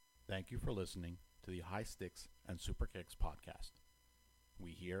Thank you for listening to the High Sticks and Super Kicks podcast.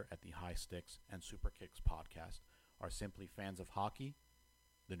 We here at the High Sticks and Super Kicks podcast are simply fans of hockey,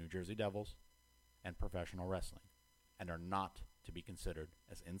 the New Jersey Devils, and professional wrestling, and are not to be considered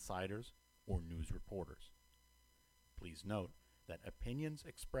as insiders or news reporters. Please note that opinions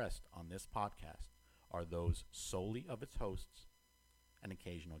expressed on this podcast are those solely of its hosts and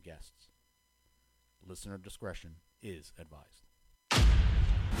occasional guests. Listener discretion is advised.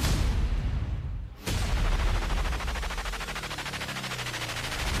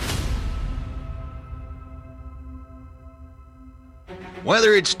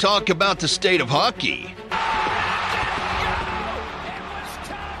 Whether it's talk about the state of hockey,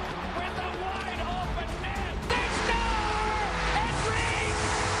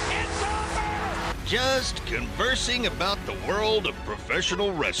 just conversing about the world of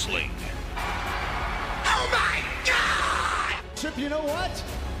professional wrestling. Oh my God! Chip, you know what?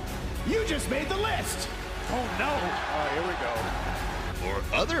 You just made the list! Oh no! Oh, here we go.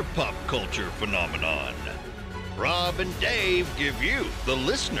 Or other pop culture phenomenon. Rob and Dave give you, the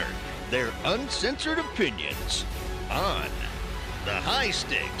listener, their uncensored opinions on the High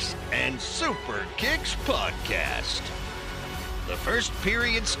Sticks and Super Kicks podcast. The first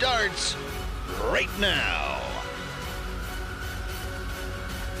period starts right now.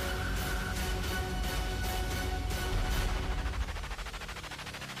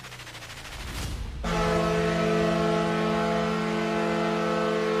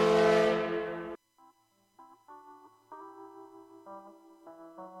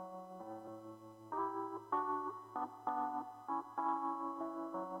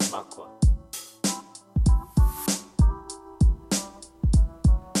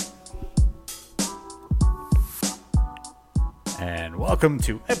 And welcome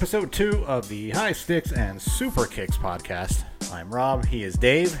to episode 2 of the High Sticks and Super Kicks podcast. I'm Rob, he is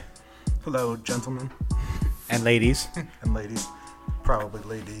Dave. Hello, gentlemen. And ladies. And ladies. Probably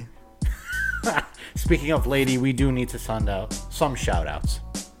lady. Speaking of lady, we do need to send out some shout outs.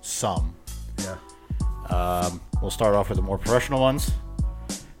 Some. Yeah. We'll start off with the more professional ones.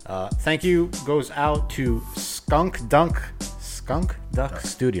 Thank you goes out to Skunk Duck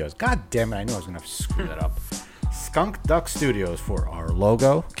Studios. God damn it, I knew I was going to screw that up. Skunk Duck Studios for our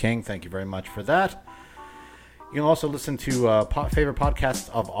logo. King, thank you very much for that. You can also listen to favorite podcasts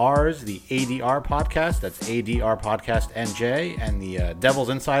of ours, the ADR podcast. That's ADR Podcast NJ, and the Devil's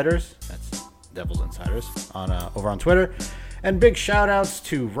Insiders. That's Devil's Insiders on over on Twitter. And big shout outs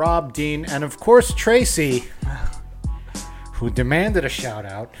to Rob, Dean, and of course Tracy, who demanded a shout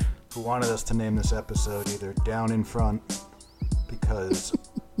out. Who wanted us to name this episode either Down in Front, because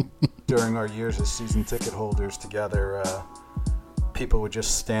during our years as season ticket holders together, people would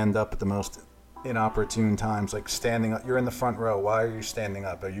just stand up at the most inopportune times, like standing up. You're in the front row. Why are you standing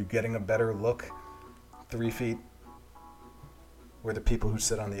up? Are you getting a better look 3 feet? We're the people who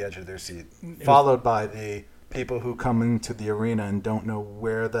sit on the edge of their seat, followed by the people who come into the arena and don't know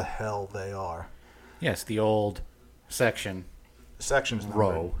where the hell they are. Yes, the old section. The section's numbered.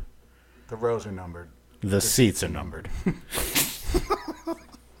 Row. The rows are numbered. The seats are numbered.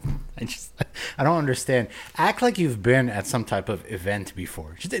 I don't understand. Act like you've been at some type of event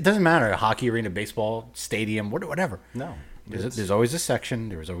before. It doesn't matter. A hockey arena, baseball, stadium, whatever. No. There's always a section.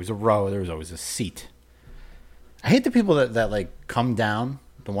 There's always a row. There's always a seat. I hate the people that like come down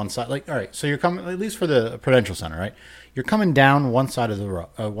the one side. Like, all right, so you're coming, at least for the Prudential Center, right? You're coming down one side of the row,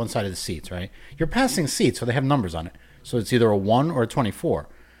 one side of the seats, right? You're passing seats, so they have numbers on it. So it's either a 1 or a 24.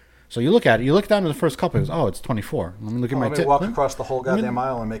 So you look at it, you look down to the first couple, it goes, oh, it's 24. Let me look at my ticket. Walk across the whole goddamn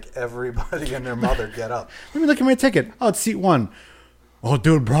aisle and make everybody and their mother get up. Let me look at my ticket. Oh, it's seat 1. Oh,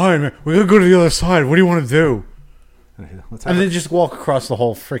 dude, Brian, man, we gotta go to the other side. What do you want to do? And then just walk across the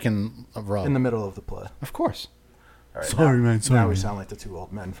whole freaking row. In the middle of the play. Of course. All right, Sorry, man. Now we sound like the two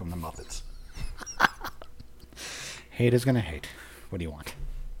old men from the Muppets. Hate is gonna hate. What do you want?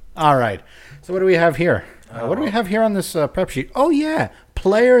 All right. So what do we have here? What do we have here on this prep sheet? Oh, yeah.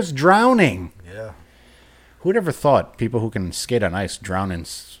 Players drowning. Yeah. Who'd ever thought people who can skate on ice drown in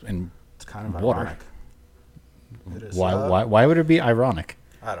It's kind of water? ironic. It is. Why would it be ironic?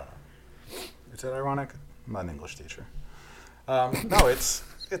 I don't know. Is it ironic? I'm not an English teacher. No, it's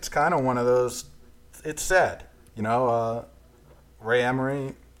kind of one of those. It's sad. You know, Ray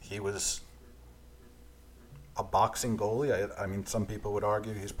Emery, he was a boxing goalie. I mean, some people would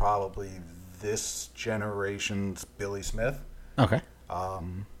argue he's probably this generation's Billy Smith. Okay.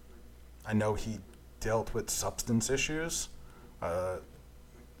 I know he dealt with substance issues.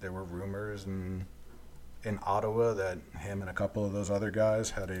 There were rumors in Ottawa that him and a couple of those other guys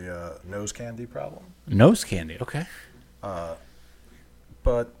had a nose candy problem. Nose candy, okay.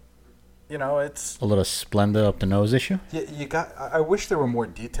 But you know, it's A little Splenda up the nose issue. you got. I wish there were more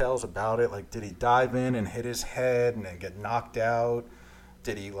details about it. Like, did he dive in and hit his head and then get knocked out?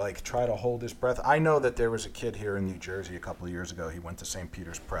 Did he like try to hold his breath? I know that there was a kid here in New Jersey a couple of years ago. He went to St.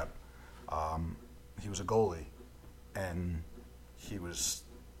 Peter's Prep. He was a goalie, and he was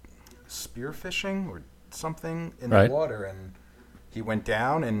spearfishing or something in Right. the water, and he went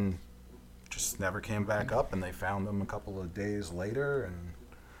down and just never came back up. And they found him a couple of days later, and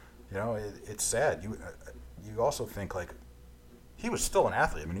you know, it's sad. You also think like he was still an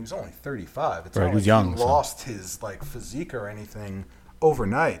athlete. I mean, he was only 35. It's Right, not he was like young, he so- lost his like physique or anything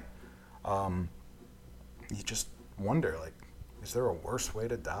overnight. You just wonder, like, is there a worse way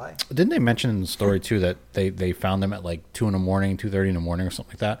to die? Didn't they mention in the story too that they found them at like 2 in the morning, 2:30 in the morning, or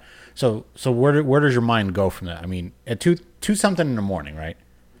something like that? So where does your mind go from that? I mean, at two something in the morning, right?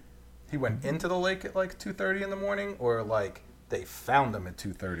 He went into the lake at like 2:30 in the morning, or like they found him at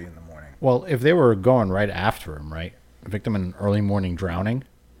 2:30 in the morning. Well, if they were going right after him, right, victim in an early morning drowning.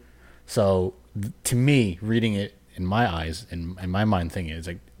 So to me, reading it in my eyes, in my mind, thinking is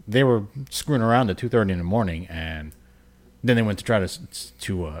like they were screwing around at 2:30 in the morning, and then they went to try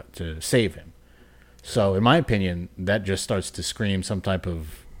to save him. So, in my opinion, that just starts to scream some type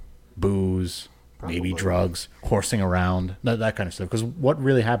of booze, maybe Probably. drugs, horsing around, that kind of stuff. Because what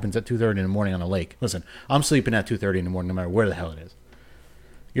really happens at 2:30 in the morning on a lake? Listen, I'm sleeping at 2:30 in the morning, no matter where the hell it is.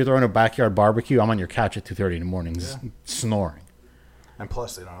 You're throwing a backyard barbecue. I'm on your couch at 2:30 in the morning, snoring. And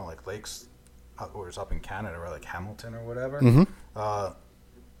plus, you know, like lakes, or it's up in Canada, or like Hamilton or whatever.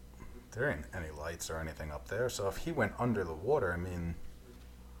 There ain't any lights or anything up there. So if he went under the water, I mean,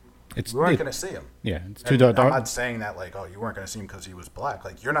 It's we weren't going to see him. Yeah, it's too And dark. I'm not saying that like, oh, you weren't going to see him because he was black.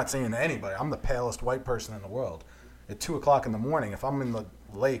 Like, you're not saying to anybody, I'm the palest white person in the world. At 2 o'clock in the morning, if I'm in the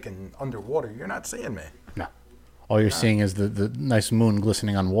lake and underwater, you're not seeing me. No. All you're seeing is the nice moon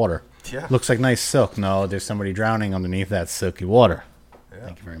glistening on water. Yeah. Looks like nice silk. No, there's somebody drowning underneath that silky water. Yeah.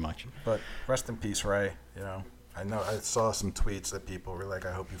 Thank you very much. But rest in peace, Ray. You know, I saw some tweets that people were like,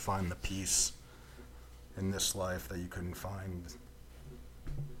 I hope you find the peace in this life that you couldn't find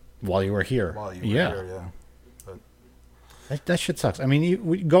While you were here. while you were yeah. here. Yeah. But That shit sucks. I mean,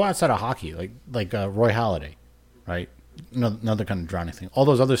 we go outside of hockey, like Roy Halladay, right? Another kind of drowning thing. All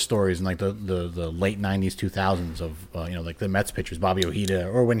those other stories in like the late '90s, 2000s of you know, like the Mets pitchers, Bobby Ojeda,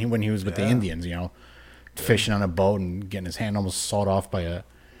 or when he was with the Yeah. Indians, you know, fishing on a boat and getting his hand almost sawed off by a.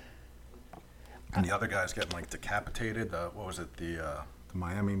 and the other guy's getting like decapitated. What was it? The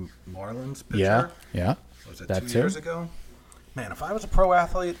Miami Marlins pitcher? Yeah, yeah. Was it That's 2 years it. ago? Man, if I was a pro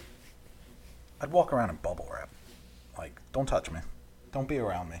athlete, I'd walk around in bubble wrap. Like, don't touch me. Don't be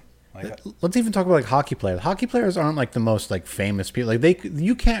around me. Like, Let's even talk about like hockey players. Hockey players aren't like the most like famous people. Like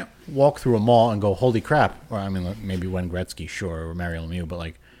you can't walk through a mall and go, "Holy crap!" Or I mean, like, maybe Wayne Gretzky, sure, or Mario Lemieux, but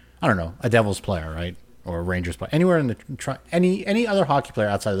like I don't know, a Devils player, right, or a Rangers player, anywhere in the any other hockey player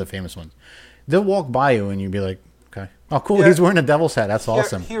outside of the famous ones, they'll walk by you and you'd be like, "Okay, oh cool, Yeah. he's wearing a Devils hat. That's here,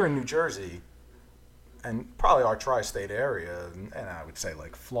 awesome." Here in New Jersey, and probably our tri-state area, and I would say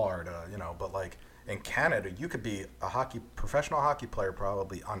like Florida, you know, but like in Canada, you could be a professional hockey player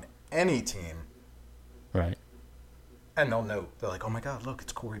probably on any team, Right? and they'll know. They're like, "Oh my God, look,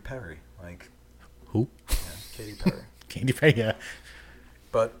 it's Corey Perry." Like, Who? yeah, Katy Perry. Katy Perry. Yeah.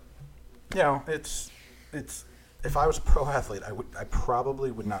 But you know, it's if I was a pro athlete, I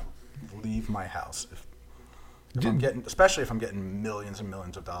probably would not leave my house if I'm getting, especially if I'm getting millions and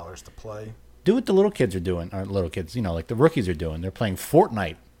millions of dollars to play. Do what the little kids are doing, or little kids, you know, like the rookies are doing. They're playing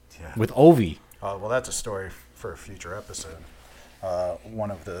Fortnite Yeah. with Ovi. Well, that's a story for a future episode.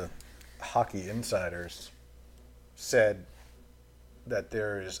 One of the hockey insiders said that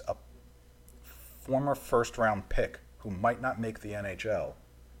there is a former first-round pick who might not make the NHL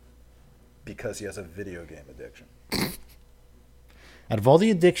because he has a video game addiction. Out of all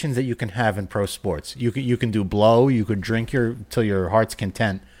the addictions that you can have in pro sports, you can do blow, you could drink till your heart's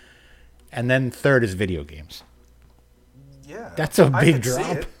content, and then third is video games. Yeah, That's a I big could see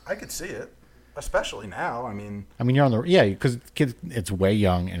drop. it. I could see it, especially now. I mean, You're on the because kids, it's way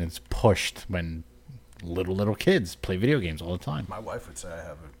young and it's pushed when little kids play video games all the time. my wife would say I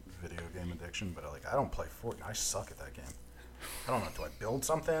have a video game addiction, but like I don't play Fortnite. I suck at that game. I don't know. Do I build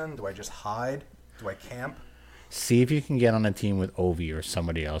something? Do I just hide? Do I camp? See if you can get on a team with Ovi or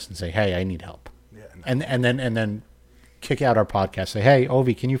somebody else and say, "Hey, I need help," Yeah, and then kick out our podcast. Say, "Hey,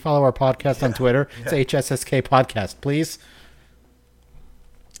 Ovi, can you follow our podcast on Twitter? It's HSSK Podcast, please."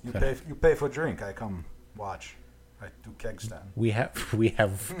 You pay for a drink. I come watch. I do keg stand. We have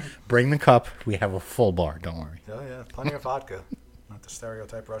bring the cup. We have a full bar. Don't worry. Oh yeah, plenty of vodka. Not to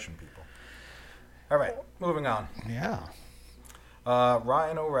stereotype Russian people. All right, moving on. Yeah.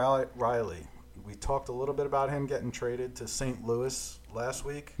 Ryan O'Reilly. We talked a little bit about him getting traded to St. Louis last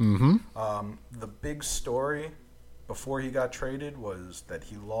week. Mm-hmm. The big story before he got traded was that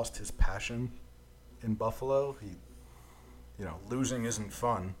he lost his passion in Buffalo. Losing isn't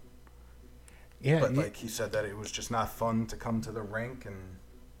fun. Yeah, But like he said that it was just not fun to come to the rink and.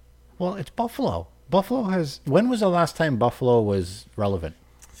 well, it's Buffalo. Buffalo has. When was the last time Buffalo was relevant?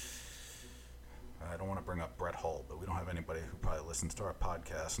 I don't want to bring up Brett Hull, but we don't have anybody who probably listens to our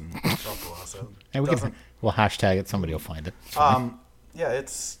podcast in Buffalo, so And we'll hashtag it. Somebody will find it. It's fine. yeah,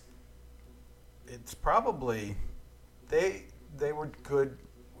 it's probably they were good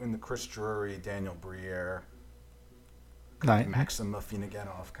in the Chris Drury, Daniel Briere, Maxim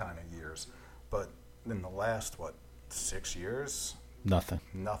Afinogenov kind of years, but in the last 6 years, Nothing.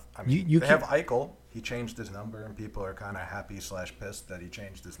 nothing. I mean, You they can- have Eichel. He changed his number, and people are kind of happy / pissed that he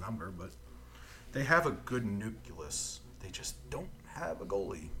changed his number. But they have a good nucleus. They just don't have a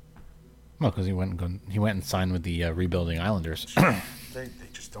goalie. Well, because he went and signed with the rebuilding Islanders. They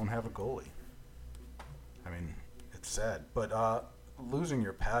just don't have a goalie. I mean, it's sad, but losing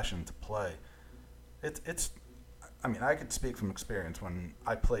your passion to play, it's. I mean, I could speak from experience. When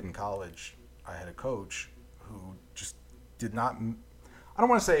I played in college, I had a coach who just did not. I don't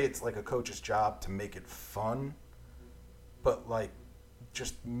want to say it's like a coach's job to make it fun, but like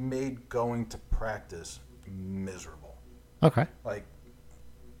just made going to practice miserable. Okay. Like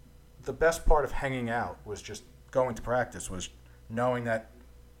the best part of hanging out was just going to practice, was knowing that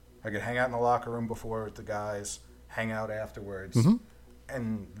I could hang out in the locker room before with the guys, hang out afterwards,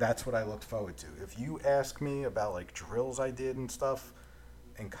 and that's what I looked forward to. If you ask me about like drills I did and stuff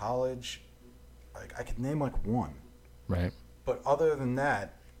in college, like I could name like one. Right. But other than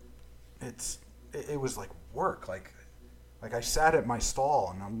that, it was like work. Like I sat at my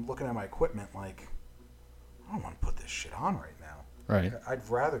stall and I'm looking at my equipment like, I don't want to put this shit on right now. Right. I'd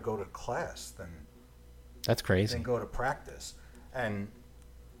rather go to class than That's crazy. go to practice. And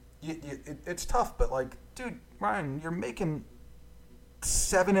it's tough, but like, dude, Ryan, you're making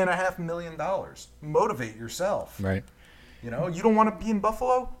 $7.5 million. Motivate yourself. Right. You don't want to be in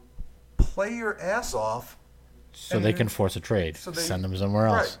Buffalo? Play your ass off. So they can force a trade. So they- Send them somewhere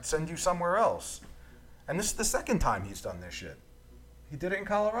else. Right, send you somewhere else. And this is the second time he's done this shit. He did it in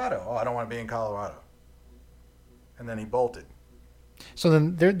Colorado. Oh, I don't want to be in Colorado. And then he bolted. So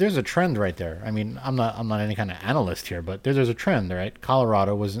then there's a trend right there. I mean, I'm not any kind of analyst here, but there's a trend, right?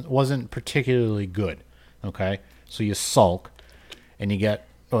 Colorado wasn't particularly good. Okay, so you sulk, and you get.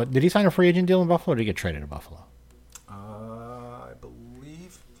 Oh, did he sign a free agent deal in Buffalo, or did he get traded to Buffalo? I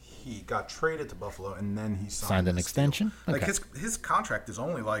believe he got traded to Buffalo, and then he Signed an this extension? deal. Like Okay. his contract is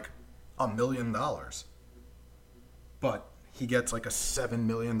only like $1 million, but he gets like a $7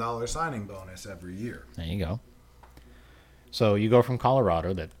 million signing bonus every year. There you go. So you go from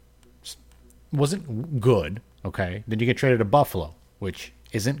Colorado that wasn't good, okay? Then you get traded to Buffalo, which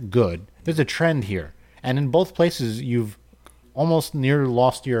isn't good. There's a trend here. And in both places, you've almost near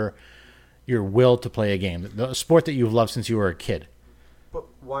lost your will to play a game, the sport that you've loved since you were a kid. But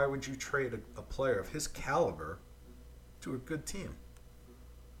why would you trade a player of his caliber to a good team?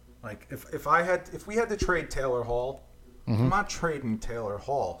 Like if we had to trade Taylor Hall, I'm not trading Taylor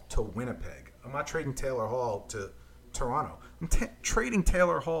Hall to Winnipeg. I'm not trading Taylor Hall to Toronto. I'm trading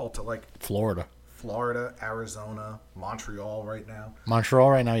Taylor Hall to like Florida. Arizona, Montreal right now. Montreal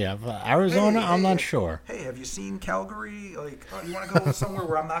right now, yeah. Arizona, Hey, I'm hey, not hey, sure. Hey, have you seen Calgary? Like, oh, you want to go somewhere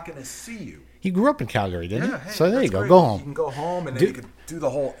where I'm not going to see you? He grew up in Calgary, didn't Yeah, he? hey, So there you that's go. great. Go You home. can go home, and then you could do the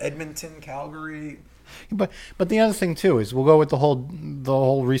whole Edmonton, Calgary. But the other thing too is we'll go with the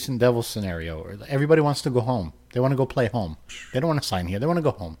whole recent Devils scenario. Everybody wants to go home. They want to go play home. They don't want to sign here. They want to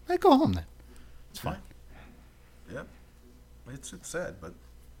go home. Hey, go home then. It's fine. Yep, it's sad, but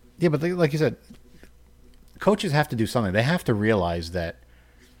Yeah, but like you said, coaches have to do something. They have to realize that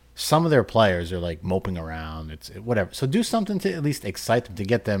some of their players are like moping around. It's whatever. So do something to at least excite them, to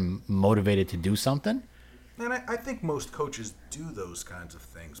get them motivated to do something. and I think most coaches do those kinds of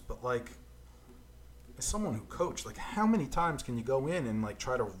things. But like, as someone who coached, like, how many times can you go in and like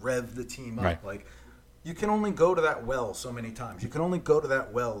try to rev the team up? Right. Like, you can only go to that well so many times. You can only go to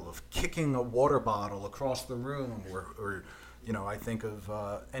that well of kicking a water bottle across the room, or I think of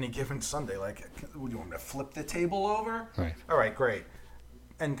any given Sunday. Like, would you want me to flip the table over? Right. All right, great.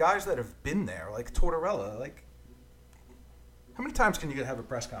 And guys that have been there, like Tortorella, like, how many times can you have a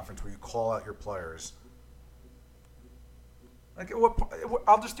press conference where you call out your players? Like,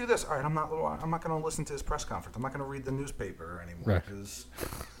 I'll just do this. All right, I'm not going to listen to his press conference. I'm not going to read the newspaper anymore Right. because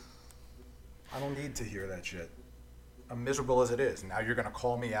I don't need to hear that shit. I'm miserable as it is. Now you're going to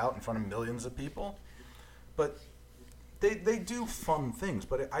call me out in front of millions of people? But They do fun things,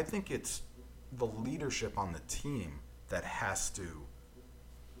 but I think it's the leadership on the team that has to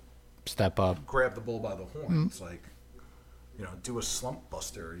Step up. grab the bull by the horns, like, do a slump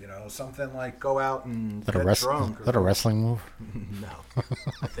buster, something like go out and get drunk. Is that a wrestling move? No.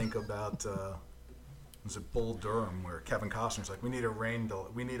 I think about was it Bull Durham, where Kevin Costner's like, we need a rain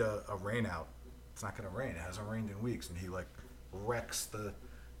out. It's not going to rain. It hasn't rained in weeks, and he like wrecks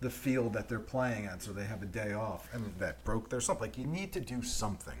the field that they're playing at, so they have a day off, and that broke their slump. Like, you need to do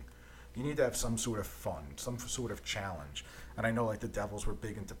something. You need to have some sort of fun, some sort of challenge. And I know, like, the Devils were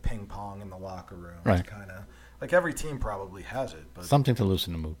big into ping pong in the locker room. Right. Kind of like every team probably has it, but Something to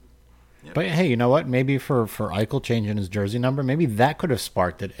loosen the mood. Yep. But hey, you know what? Maybe for Eichel changing his jersey number, maybe that could have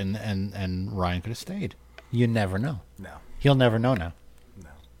sparked it, and Ryan could have stayed. You never know. No. He'll never know now. No.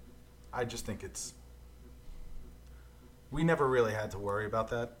 I just think we never really had to worry about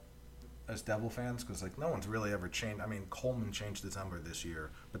that as Devil fans, because like no one's really ever changed. I mean, Coleman changed his number this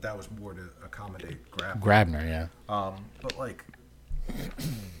year, but that was more to accommodate Grabner, yeah. But like,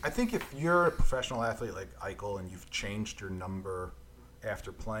 I think if you're a professional athlete like Eichel and you've changed your number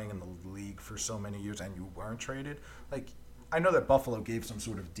after playing in the league for so many years and you weren't traded, like, I know that Buffalo gave some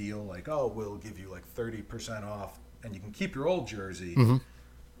sort of deal, like, oh, we'll give you like 30% off and you can keep your old jersey. Mm-hmm.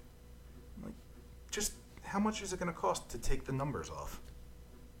 Like, just how much is it going to cost to take the numbers off?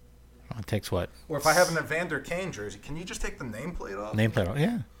 It takes what? Or if I have an Evander Kane jersey, can you just take the nameplate off? Nameplate off,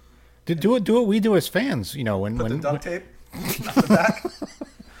 yeah. Do what we do as fans, when Put the duct tape on the back.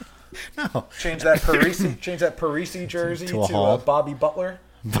 No. Change that Parisi jersey To a to Hall. Bobby Butler.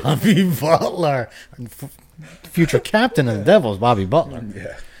 Bobby Butler, future captain of the Devils, Bobby Butler.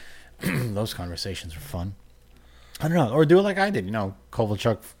 Yeah. Those conversations are fun. I don't know, or do it like I did.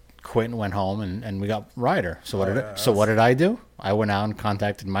 Kovalchuk quit and went home, and we got Ryder. So what did I do? I went out and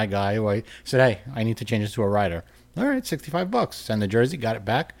contacted my guy who I said, hey, I need to change this to a Ryder. All right, $65. Send the jersey, got it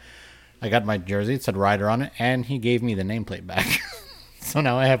back. I got my jersey, it said Ryder on it, and he gave me the nameplate back. So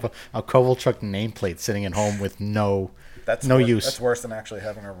now I have a Kovalchuk nameplate sitting at home with no use. That's worse than actually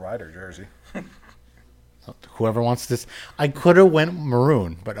having a Ryder jersey. Whoever wants this, I could have went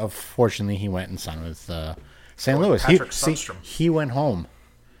maroon, but unfortunately he went and signed with St. Louis. Patrick Sundstrom. He went home.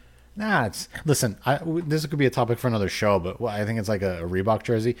 Listen. This could be a topic for another show, but I think it's like a Reebok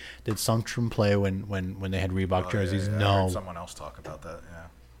jersey. Did Sundstrom play when they had Reebok jerseys? Yeah, I No. heard someone else talk about that. Yeah.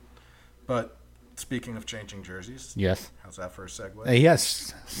 But speaking of changing jerseys, Yes. how's that for a segue?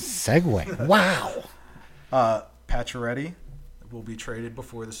 Yes. Segue. Wow. Pacioretty will be traded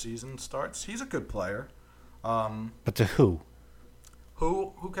before the season starts. He's a good player. But to who?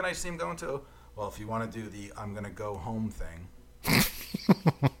 Who can I see him going to? Well, if you want to do the "I'm gonna go home" thing,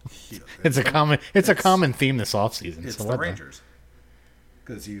 It's a common theme this offseason. It's so the what Rangers,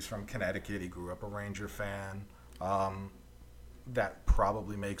 because he's from Connecticut. He grew up a Ranger fan. That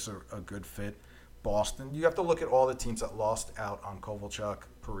probably makes a good fit. Boston. You have to look at all the teams that lost out on Kovalchuk,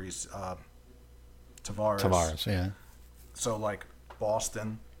 Parise, Tavares. Tavares, yeah. So, like,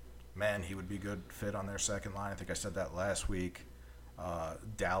 Boston, man, he would be a good fit on their second line. I think I said that last week.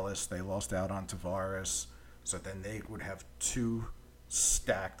 Dallas, they lost out on Tavares. So then they would have two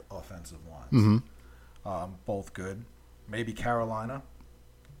stacked offensive lines. Mm-hmm. Both good. Maybe Carolina.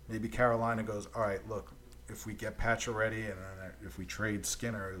 Maybe Carolina goes, all right, look, if we get Pacioretty and then if we trade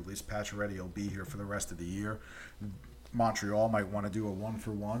Skinner, at least Pacioretty will be here for the rest of the year. Montreal might want to do a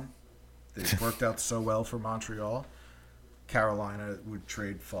 1-for-1. They've worked out so well for Montreal. Carolina would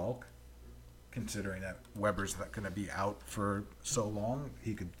trade Falk, considering that Weber's not going to be out for so long.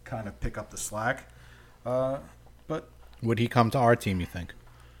 He could kind of pick up the slack. But Would he come to our team, you think?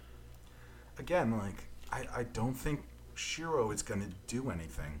 again, like, I don't think Shiro is going to do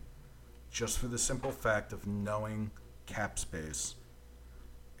anything, just for the simple fact of knowing cap space.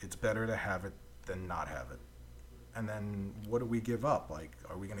 It's better to have it than not have it. And then what do we give up? Like,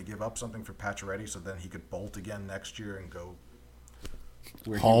 are we going to give up something for Pacioretty so then he could bolt again next year and go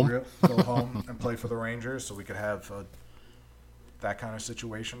Home? Go home and play for the Rangers so we could have that kind of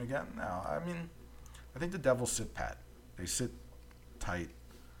situation again? No, I mean, I think the Devils sit pat. They sit tight.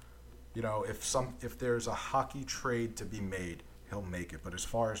 If there's a hockey trade to be made, he'll make it. But as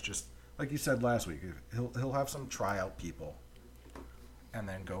far as just like you said last week, he'll have some tryout people, and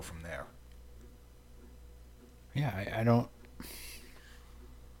then go from there. Yeah, I don't.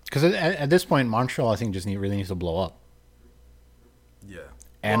 Because at this point, Montreal, I think, just really needs to blow up. Yeah,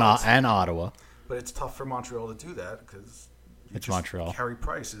 And Ottawa. But it's tough for Montreal to do that because It's Montreal. Carey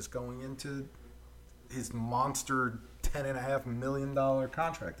Price is going into his monster $10.5 million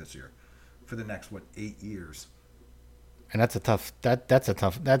contract this year for the next 8 years. And that's a tough.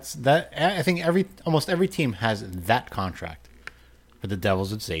 I think almost every team has that contract. For the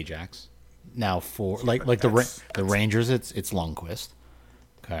Devils, it's Zajac. Now for the Rangers, it's Lundqvist.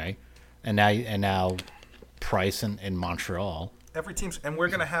 Okay, and now Price in Montreal. Every team's, and we're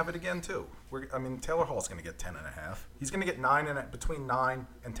going to have it again too. Taylor Hall's going to get 10.5. He's going to get between 9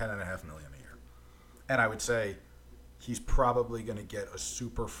 and 10.5 million a year. And I would say he's probably going to get a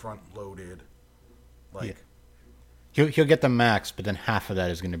super front-loaded, He'll get the max, but then half of that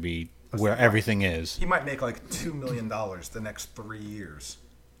is going to be where everything is. He might make like $2 million the next 3 years,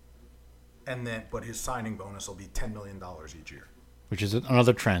 but his signing bonus will be $10 million each year. Which is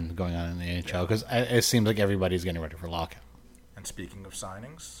another trend going on in the NHL because it seems like everybody's getting ready for lockout. And speaking of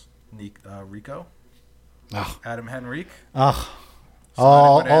signings, Rico, Oh. Adam Henrique,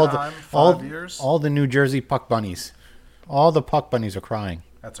 all the New Jersey puck bunnies, all the puck bunnies are crying.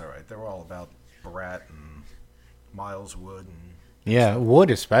 That's all right. They were all about Bratt and Miles Wood and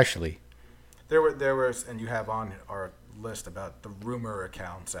Wood especially. There was, and you have on our list about the rumor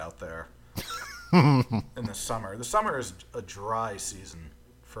accounts out there in the summer. The summer is a dry season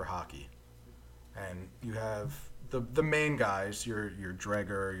for hockey, and you have the main guys, your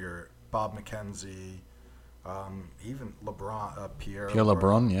Dreger, your Bob McKenzie, even LeBron, Pierre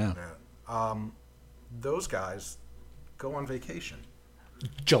LeBrun, yeah. Those guys go on vacation.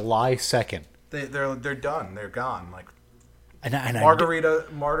 July 2nd. They're done. They're gone. Like Margarita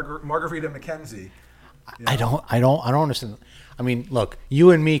McKenzie. I don't understand. I mean, look,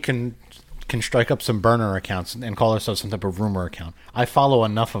 you and me can strike up some burner accounts and call ourselves some type of rumor account. I follow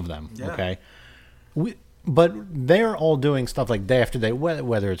enough of them. Yeah. Okay. But they're all doing stuff like day after day,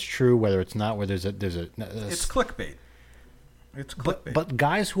 whether it's true, whether it's not, where there's a it's clickbait. It's clickbait. But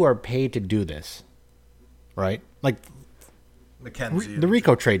guys who are paid to do this, right? Like McKenzie. The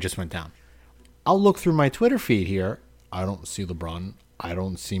Rico trade just went down. I'll look through my Twitter feed here. I don't see LeBron. I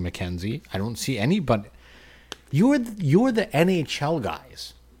don't see McKenzie. I don't see anybody. You're the NHL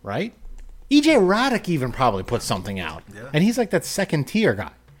guys, right? EJ Radick even probably put something out, and he's like that second tier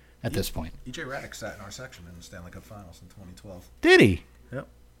guy. At this point, EJ Radick sat in our section in the Stanley Cup Finals in 2012. Did he? Yep.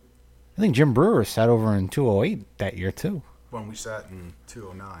 I think Jim Brewer sat over in 2008 that year too. When we sat in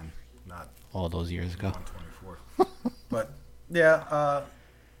 2009, not all those years ago. 124. But yeah,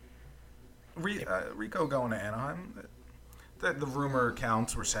 Rico going to Anaheim. The rumor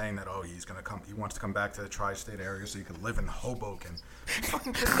accounts were saying that he's going to come. He wants to come back to the tri-state area so he could live in Hoboken.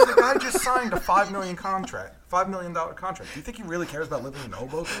 Fucking kidding me? The guy just signed a $5 million contract. Do you think he really cares about living in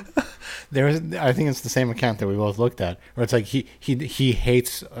Hoboken? I think it's the same account that we both looked at, where it's like he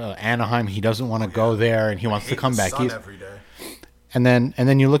hates Anaheim. He doesn't want to go there, and he wants to come back. He's every day. And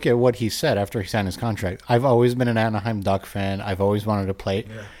then you look at what he said after he signed his contract. I've always been an Anaheim Duck fan. I've always wanted to play.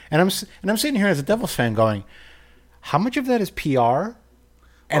 Yeah. And I'm sitting here as a Devils fan going, how much of that is PR?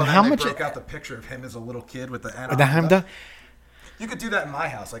 And how much broke out the picture of him as a little kid with the Anaheim Duck. You could do that in my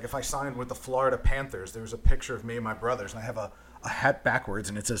house. Like if I signed with the Florida Panthers, there was a picture of me and my brothers, and I have a hat backwards,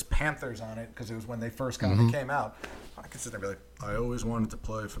 and it says Panthers on it because it was when they first came out. I could sit there and be like, I always wanted to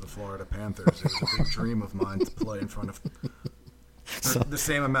play for the Florida Panthers. It was a big dream of mine to play in front of the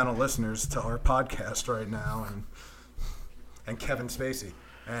same amount of listeners to our podcast right now, and Kevin Spacey.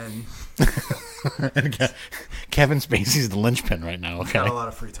 And Kevin Spacey's the linchpin right now. Okay, he's got a lot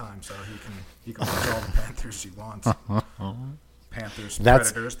of free time, so he can watch all the Panthers he wants. Panthers,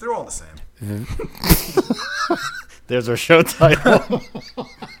 Predators, they're all the same. There's our show title.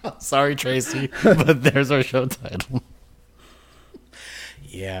 Sorry, Tracy, but there's our show title.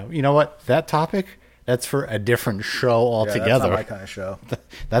 Yeah, you know what? That topic, that's for a different show altogether. Yeah, that's not my kind of show.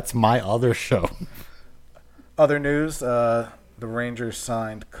 That's my other show. Other news, the Rangers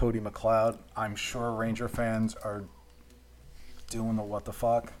signed Cody McLeod. I'm sure Ranger fans are doing the what the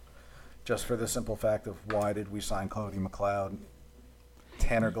fuck, just for the simple fact of why did we sign Cody McLeod?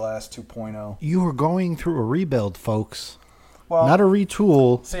 Tanner Glass 2.0. You are going through a rebuild, folks. Well, not a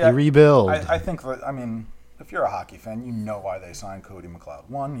retool, a rebuild. I think that, if you're a hockey fan, you know why they signed Cody McLeod.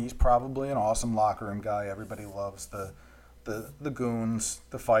 One, he's probably an awesome locker room guy. Everybody loves the goons,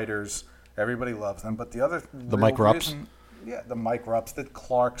 the fighters. Everybody loves them. But the Mike Rupps. Yeah, the Mike Rupps, the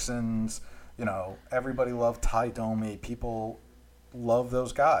Clarksons. Everybody loved Ty Domi. People love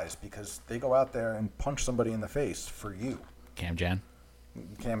those guys because they go out there and punch somebody in the face for you. Cam Jansen.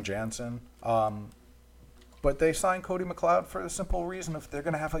 But they signed Cody McLeod for the simple reason of they're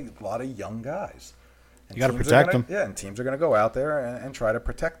going to have a lot of young guys. And you got to protect them. Yeah, and teams are going to go out there and try to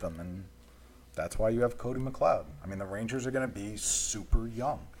protect them. And that's why you have Cody McLeod. The Rangers are going to be super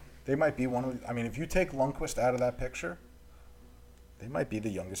young. They might be if you take Lundqvist out of that picture, they might be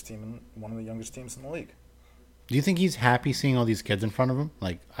one of the youngest teams in the league. Do you think he's happy seeing all these kids in front of him?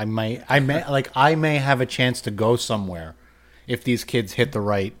 Like I may have a chance to go somewhere if these kids hit the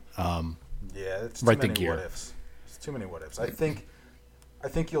right it's right too the many gear. what ifs. It's too many what ifs. I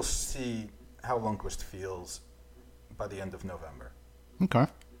think you'll see how Lundqvist feels by the end of November. Okay.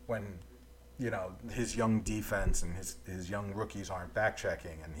 When his young defense and his young rookies aren't back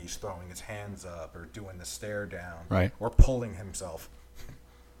checking and he's throwing his hands up or doing the stare down, right, or pulling himself.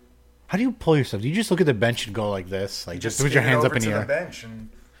 How do you pull yourself? Do you just look at the bench and go like this? Like just put your hands up in the air? The bench and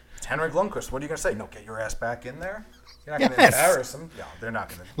it's Henrik Lundqvist. What are you going to say? No, get your ass back in there? You're not going to embarrass him. No, they're not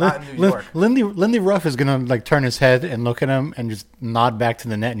going to. Not in New York. Lindy Ruff is going to like turn his head and look at him and just nod back to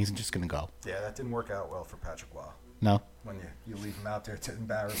the net, and he's just going to go. Yeah, that didn't work out well for Patrick Waugh. No. When you leave him out there to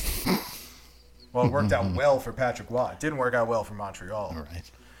embarrass him. Well, it worked out well for Patrick Waugh. It didn't work out well for Montreal. All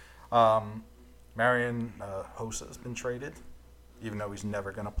right. Marian Hossa has been traded, even though he's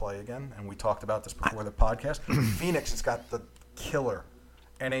never going to play again. And we talked about this before the podcast. Phoenix has got the killer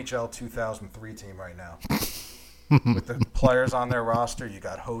NHL 2003 team right now. With the players on their roster, you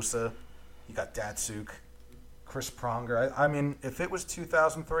got Hossa, you got Datsuk, Chris Pronger. I mean, if it was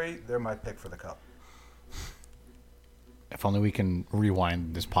 2003, they're my pick for the cup. If only we can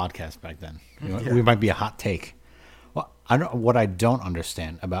rewind this podcast back then. We might be a hot take. Well, what I don't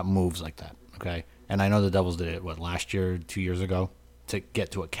understand about moves like that, okay? And I know the Devils did it, last year, 2 years ago, to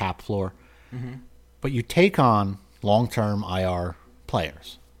get to a cap floor. Mm-hmm. But you take on long-term IR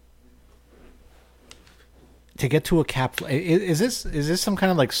players. To get to a cap floor, is this some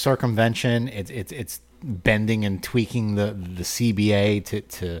kind of like circumvention? It's bending and tweaking the CBA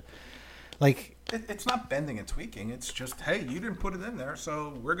to like... It's not bending and tweaking. It's just, hey, you didn't put it in there,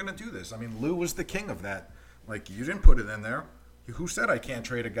 so we're going to do this. I mean, Lou was the king of that. Like, you didn't put it in there. Who said I can't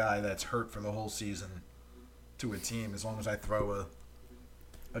trade a guy that's hurt for the whole season to a team as long as I throw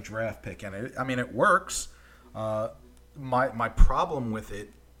a draft pick in it? I mean, it works. My problem with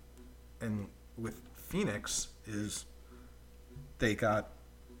it and with Phoenix is they got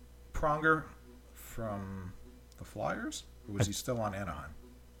Pronger from the Flyers, or was he still on Anaheim?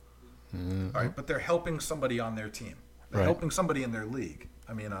 Mm-hmm. All right, but they're helping somebody on their team. They're helping somebody in their league.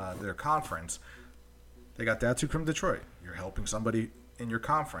 I mean, their conference. They got Datsuk from Detroit. You're helping somebody in your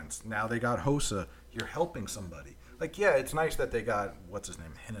conference. Now they got Hossa. You're helping somebody. Like, yeah, it's nice that they got, what's his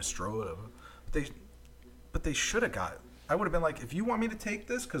name, Hinestroa. But they should have got. I would have been like, if you want me to take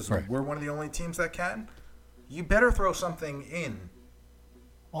this, because we're one of the only teams that can, you better throw something in.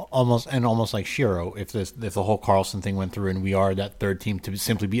 Almost like Shiro, if the whole Carlson thing went through and we are that third team to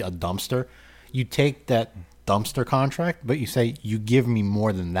simply be a dumpster, you take that dumpster contract, but you say you give me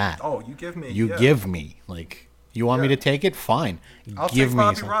more than that. Oh, you give me. Give me, like, you want me to take it? Fine. I'll take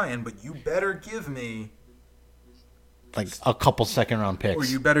Bobby Ryan, but you better give me like a couple second-round picks, or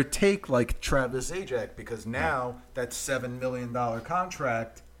you better take like Travis Zajac, because now that $7 million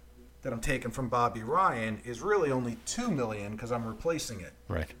contract that I'm taking from Bobby Ryan is really only $2 million because I'm replacing it.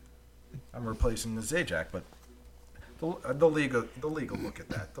 Right. I'm replacing the Zajac, but the league will look at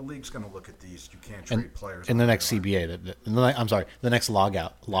that. The league's going to look at these. You can't trade players. In the next CBA, the next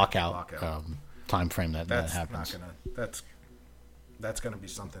lockout time frame that happens. That's going to be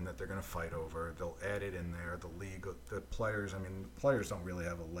something that they're going to fight over. They'll add it in there. The league, the players. I mean, the players don't really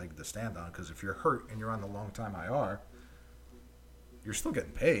have a leg to stand on, because if you're hurt and you're on the long-time IR, you're still getting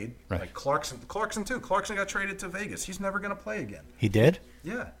paid. Right. Like Clarkson too. Clarkson got traded to Vegas. He's never going to play again. He did?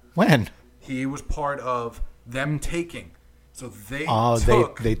 Yeah. When? He was part of them taking. So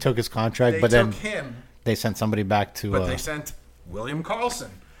they took his contract, but then they sent somebody back to. But they sent William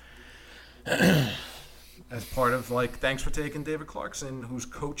Karlsson as part of, like, thanks for taking David Clarkson, who's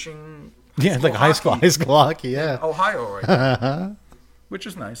coaching. Yeah, like high school hockey. Yeah, Ohio right now, which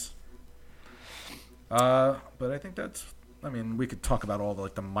is nice. But I think that's. I mean, we could talk about all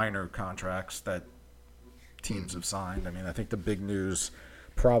the minor contracts that teams have signed. I mean, I think the big news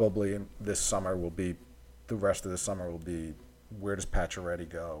probably this summer will be, the rest of the summer will be, where does Pacioretty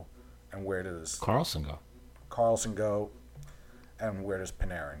go, and where does Carlson go, and where does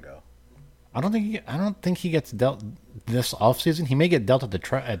Panarin go? I don't think he gets dealt this offseason. He may get dealt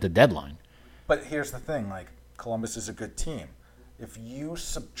at the deadline. But here's the thing: like, Columbus is a good team. If you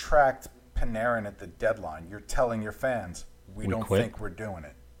subtract Panarin at the deadline, you're telling your fans, we don't think we're doing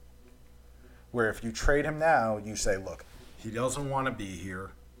it. Where if you trade him now, you say, look, he doesn't want to be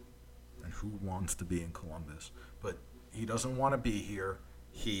here, and who wants to be in Columbus? But he doesn't want to be here.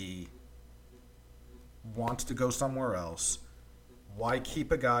 He wants to go somewhere else. Why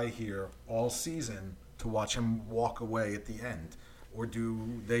keep a guy here all season to watch him walk away at the end? Or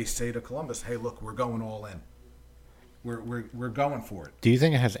do they say to Columbus, hey, look, we're going all in. We're going for it. Do you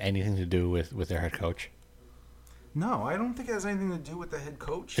think it has anything to do with their head coach? No, I don't think it has anything to do with the head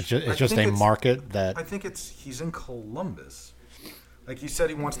coach. It's just a market that I think he's in Columbus. Like he said,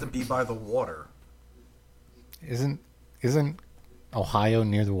 he wants to be by the water. isn't Ohio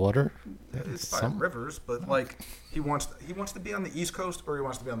near the water? It's by rivers, but like he wants to be on the East Coast or he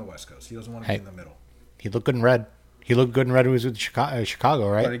wants to be on the West Coast. He doesn't want to be in the middle. He looked good in red. He looked good in red when he was with Chicago,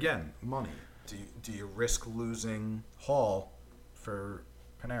 right? But again, money. Do you risk losing Hall for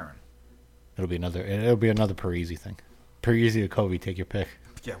Panarin? It'll be another Parise thing. Parise or Kobe, take your pick.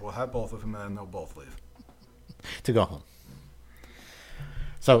 Yeah, we'll have both of them and then they'll both leave. To go home.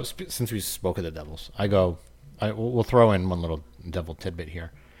 So since we spoke of the Devils, we'll throw in one little Devil tidbit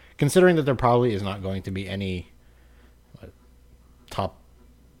here. Considering that there probably is not going to be any top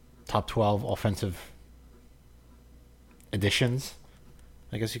 12 offensive additions,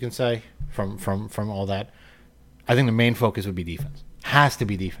 I guess you can say, from all that, I think the main focus would be defense. Has to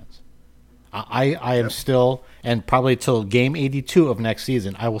be defense. I am still, and probably till game 82 of next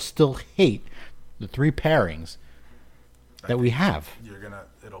season, I will still hate the three pairings that we have.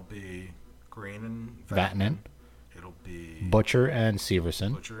 It'll be Green and Vatanen. It'll be Butcher and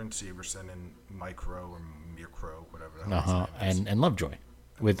Severson. And Micro or Mirkro, whatever the hell his name is. And Lovejoy,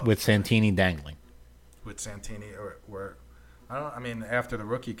 with Santini dangling. With Santini, or I mean, after the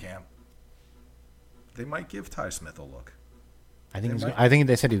rookie camp, they might give Ty Smith a look. I think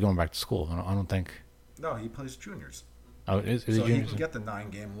they said he's going back to school. I don't think. No, he plays juniors. Oh, is so he juniors? He can get the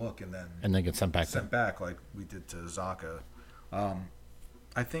 9-game look and then get sent back. Sent back like we did to Zaka.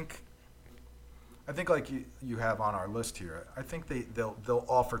 I think like you have on our list here. I think they'll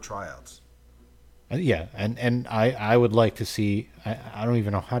offer tryouts. Yeah, and I would like to see. I don't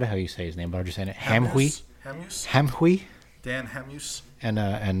even know how the hell you say his name, but I'm just saying it. Hamhui. Dan Hamhuis. And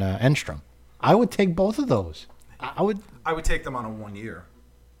Enstrom. I would take both of those. I would take them on a 1 year.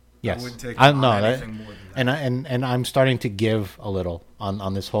 Yes. I wouldn't take them on anything more than that. And I'm starting to give a little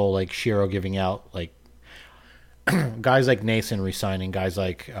on this whole like Shiro giving out like guys like Nason resigning, guys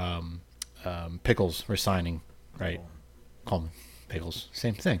like Pickles resigning, right? Coleman, Pickles,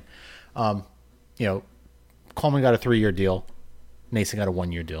 same thing. Coleman got a 3-year deal. Nason got a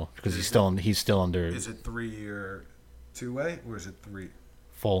 1-year deal because he's still under. Is it 3-year 2-way or is it 3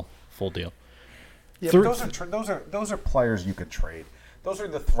 full deal? Yeah, but those are players you could trade. Those are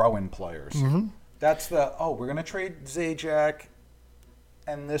the throw-in players. Mm-hmm. That's we're gonna trade Zajac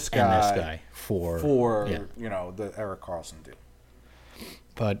and this guy for the Erik Karlsson deal.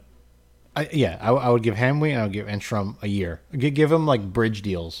 But I would give Hamhui and I would give Enstrom a year. Give them like bridge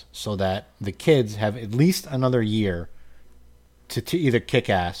deals so that the kids have at least another year to either kick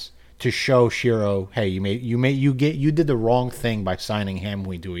ass, to show Shiro, hey, you did the wrong thing by signing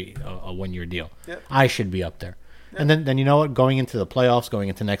Hamhui to a 1-year deal. Yep. I should be up there. Yep. And then you know what? Going into the playoffs, going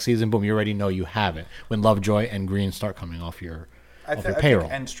into next season, boom, you already know you have it. When Lovejoy and Green start coming off your payroll. I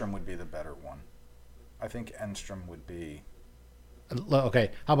think Enstrom would be the better one. I think Enstrom would be. Okay,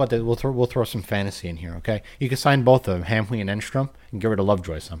 how about that? We'll throw some fantasy in here. Okay, you can sign both of them, Hamhui and Enstrom, and get rid of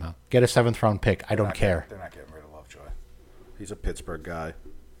Lovejoy somehow. Get a 7th-round pick. I don't care. They're not getting rid of Lovejoy. He's a Pittsburgh guy.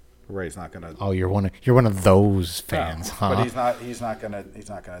 Ray's not gonna. Oh, you're one of those fans, huh? But he's not gonna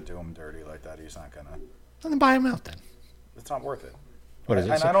do him dirty like that. He's not gonna. Then buy him out then. It's not worth it. What is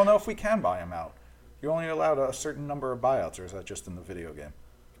it? And I don't know if we can buy him out. You're only allowed a certain number of buyouts, or is that just in the video game?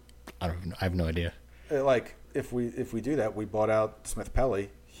 I have no idea. Like if we do that, we bought out Smith Pelly.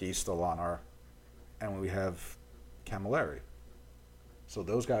 He's still on our, and we have Camilleri. So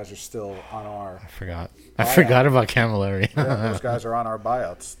those guys are still on our. I forgot about Camilleri. Yeah, those guys are on our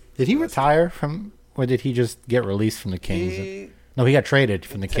buyouts. Did he retire from, or did he just get released from the Kings? No, he got traded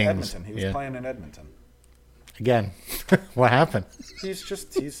from the Kings. Edmonton. He was playing in Edmonton. Again, what happened? He's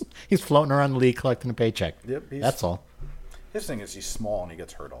floating around the league collecting a paycheck. Yep, that's all. His thing is he's small and he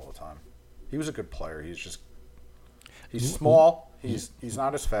gets hurt all the time. He was a good player. He's small. He's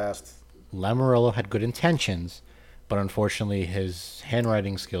not as fast. Lamoriello had good intentions, but unfortunately his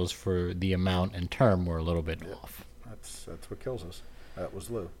handwriting skills for the amount and term were a little bit off. That's what kills us. That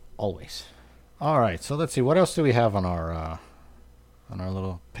was Lou. Always. All right, so let's see. What else do we have on our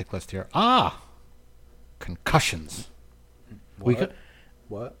little pick list here? Concussions. What?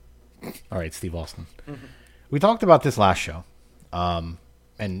 All right, Steve Austin. Mm-hmm. We talked about this last show,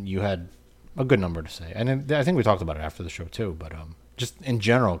 and you had a good number to say. And I think we talked about it after the show too, but just in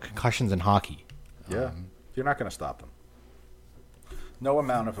general, concussions in hockey. Yeah, you're not going to stop them. No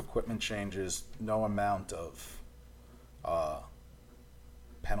amount of equipment changes, no amount of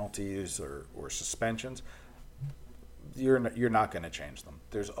penalties or suspensions. You're not going to change them.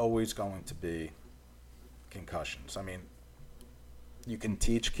 There's always going to be concussions. I mean, you can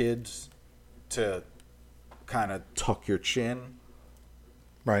teach kids to kind of tuck your chin.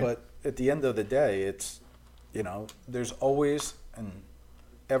 Right. But at the end of the day, it's, there's always, and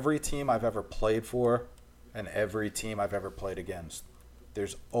every team I've ever played for and every team I've ever played against,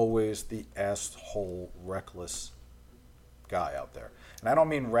 there's always the asshole reckless guy out there. And I don't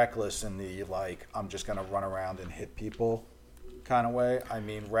mean reckless in the, like, I'm just going to run around and hit people kind of way. I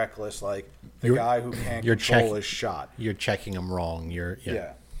mean reckless, like the guy who can't control his shot. You're checking him wrong.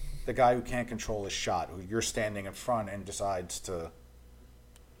 Yeah. The guy who can't control his shot, who you're standing in front and decides to,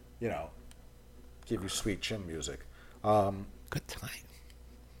 give you sweet chin music. Good time.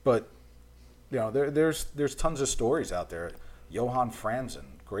 But, there's tons of stories out there. Johan Franzen,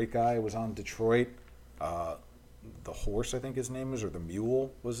 great guy, was on Detroit. The Horse, I think his name is, or the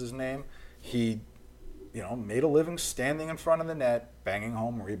Mule was his name. He, made a living standing in front of the net, banging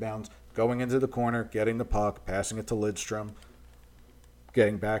home rebounds, going into the corner, getting the puck, passing it to Lidstrom,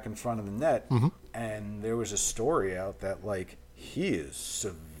 getting back in front of the net. Mm-hmm. And there was a story out that, like, he is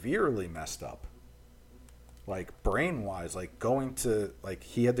severely messed up. Like, brain-wise, like,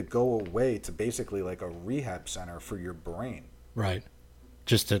 he had to go away to basically, like, a rehab center for your brain. Right.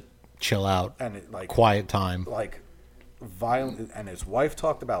 Just to chill out. And it, like, quiet time. Like, violent, and his wife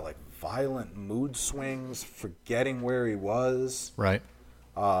talked about, like, violent mood swings, forgetting where he was. Right.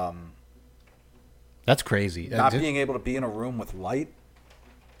 That's crazy. Not being able to be in a room with light.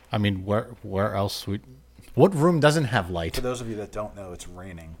 I mean, where else what room doesn't have light? For those of you that don't know, it's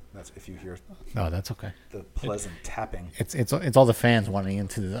raining. That's if you hear. No, that's okay. The pleasant tapping. It's all the fans wanting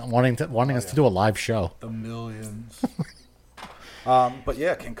us to do a live show. The millions. But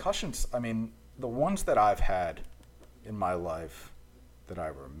yeah, concussions. I mean, the ones that I've had in my life that I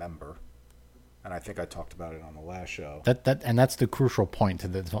remember, and I think I talked about it on the last show. That's the crucial point to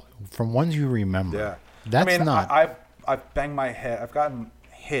the from ones you remember. Yeah, that's not. I've banged my head. I've gotten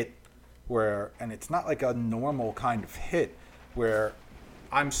hit where, and it's not like a normal kind of hit where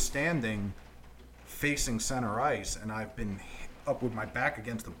I'm standing facing center ice and I've been up with my back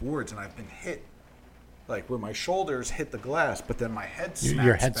against the boards and I've been hit. Like where my shoulders hit the glass, but then my head smacks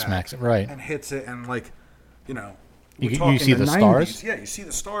your head back smacks it, right. and hits it, and like, you see the stars? Yeah, you see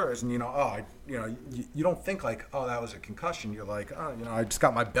the stars, and you don't think like, oh, that was a concussion. You're like, oh, I just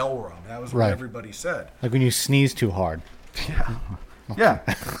got my bell rung. That was what everybody said. Like when you sneeze too hard. Yeah. Yeah.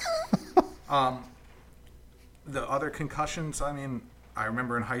 The other concussions, I mean, I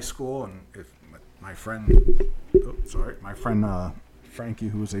remember in high school, and if my friend, Frankie,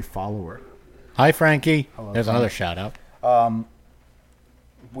 who was a follower. Hi, Frankie. Hello, There's Frank. another shout out.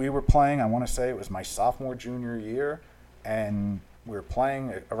 We were playing, I want to say it was my sophomore, junior year, and we were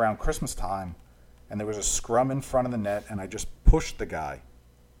playing around Christmas time, and there was a scrum in front of the net, and I just pushed the guy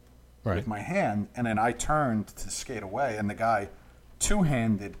with my hand, and then I turned to skate away, and the guy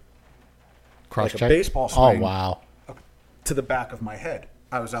two-handed Cross like check? A baseball swing Oh, wow. to the back of my head.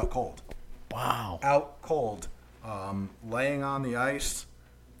 I was out cold. Wow. Out cold. Laying on the ice,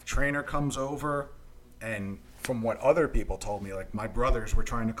 trainer comes over, and from what other people told me, like my brothers were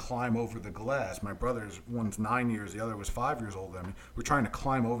trying to climb over the glass. My brothers, one's 9 years, the other was 5 years older than me. We're trying to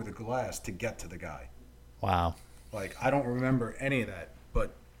climb over the glass to get to the guy. Wow. Like, I don't remember any of that,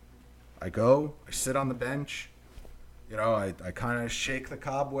 but I sit on the bench, I kind of shake the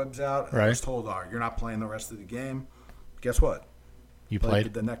cobwebs out. Right. I was told, you're not playing the rest of the game. Guess what? You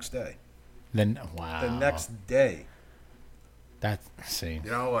played the next day. Then wow. The next day. That's insane.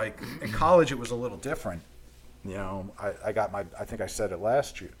 Like in college, it was a little different. I got I think I said it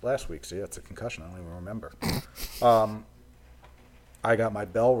last week. See, it's a concussion. I don't even remember. I got my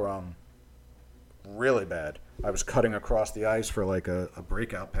bell rung really bad. I was cutting across the ice for like a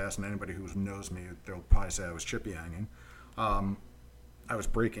breakout pass, and anybody who knows me, they'll probably say I was chippy hanging. I was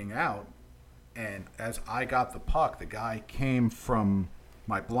breaking out, and as I got the puck, the guy came from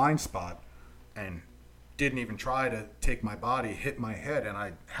my blind spot and didn't even try to take my body, hit my head, and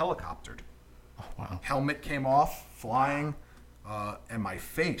I helicoptered. Oh, wow. Helmet came off, flying, and my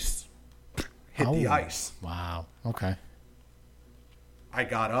face hit the ice. Wow. Okay. I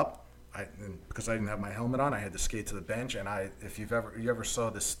got up. Because I didn't have my helmet on, I had to skate to the bench. And if you ever saw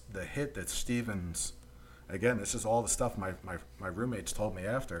the hit that Stevens, again, this is all the stuff my roommates told me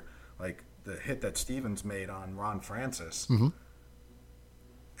after, like the hit that Stevens made on Ron Francis,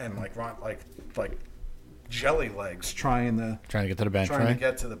 and like Ron, like jelly legs trying to get to the bench. To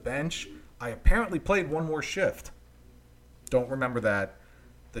get to the bench. I apparently played one more shift. Don't remember that.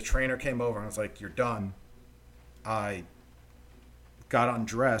 The trainer came over and was like, "You're done." I got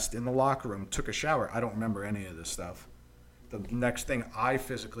undressed in the locker room, took a shower. I don't remember any of this stuff. The next thing I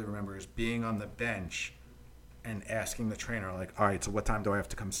physically remember is being on the bench and asking the trainer, like, all right, so what time do I have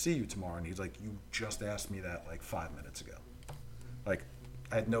to come see you tomorrow? And he's like, you just asked me that like 5 minutes ago. Like,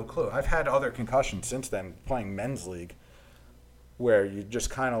 I had no clue. I've had other concussions since then playing men's league where you just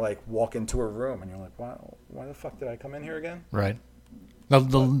kind of like walk into a room and you're like, why the fuck did I come in here again? Right. The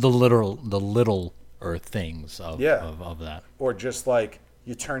littler things of that. Or just like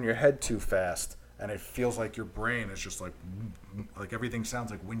you turn your head too fast and it feels like your brain is just like everything sounds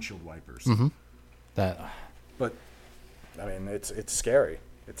like windshield wipers. Mm-hmm. But I mean, it's scary.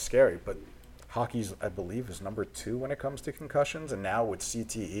 It's scary. But hockey's, I believe, is number 2 when it comes to concussions, and now with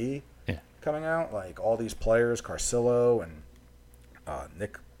CTE coming out, like all these players, Carcillo and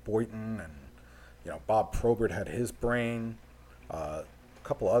Nick Boynton, and Bob Probert had his brain. A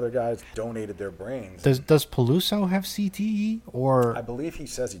couple other guys donated their brains. Does Peluso have CTE or? I believe he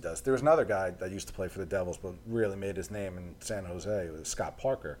says he does. There was another guy that used to play for the Devils, but really made his name in San Jose. It was Scott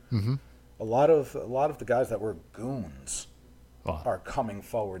Parker. Mm-hmm. A lot of the guys that were goons are coming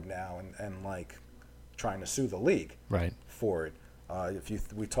forward now and like trying to sue the league for it.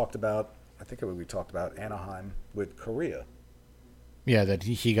 We talked about Anaheim with Korea. Yeah, that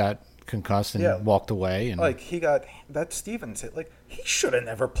he got concussed and walked away, and like he got that Stevens hit. Like he should have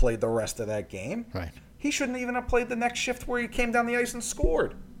never played the rest of that game. Right. He shouldn't even have played the next shift where he came down the ice and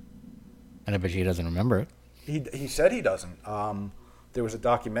scored. And I bet he doesn't remember it. He said he doesn't. There was a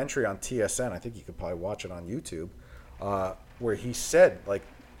documentary on TSN. I think you could probably watch it on YouTube, where he said like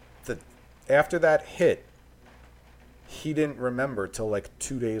that after that hit, he didn't remember till like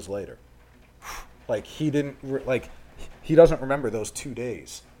 2 days later. Like he doesn't remember those 2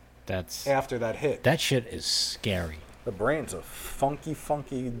 days. That's after that hit. That shit is scary. The brain's a funky.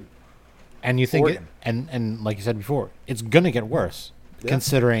 And you think and like you said before, it's gonna get worse,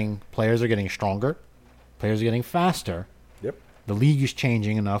 considering players are getting stronger, players are getting faster. Yep. The league is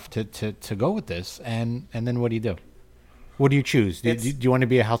changing enough to go with this, and then what do you do? What do you choose? Do you want to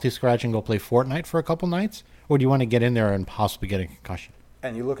be a healthy scratch and go play Fortnite for a couple nights, or do you want to get in there and possibly get a concussion?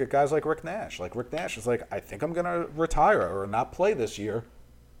 And you look at guys like Rick Nash. Like Rick Nash is like, I think I'm gonna retire or not play this year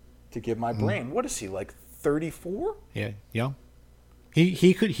to give my brain. What is he, like 34? Yeah, young.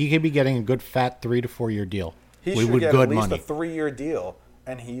 He could be getting a good fat 3 to 4 year deal. He should get at least a 3-year deal,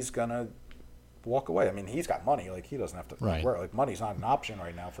 and he's gonna walk away. I mean, he's got money. Like he doesn't have to work. Like money's not an option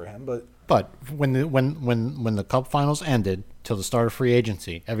right now for him. But when the Cup Finals ended till the start of free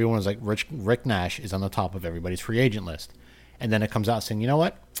agency, everyone was like, Rick Nash is on the top of everybody's free agent list, and then it comes out saying, you know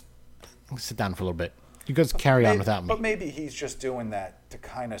what, I'm gonna sit down for a little bit. You guys carry on without me. But maybe he's just doing that to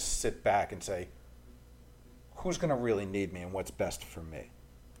kind of sit back and say, who's going to really need me and what's best for me?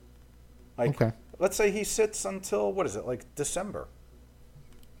 Like, let's say he sits until, like December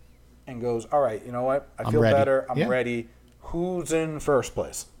and goes, all right, you know what? I feel better. I'm ready. Who's in first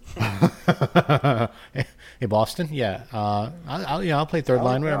place? Hey, Boston? Yeah. I'll play third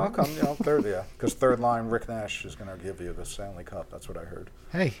line. I'll come, third, because third line, Rick Nash is going to give you the Stanley Cup. That's what I heard.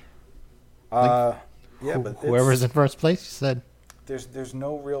 Hey. But whoever's in first place, you said. There's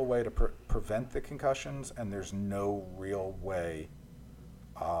no real way to prevent the concussions, and there's no real way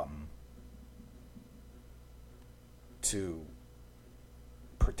to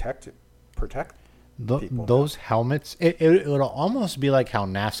protect people. Those helmets, it would almost be like how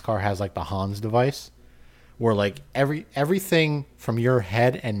NASCAR has like the Hans device, where like everything from your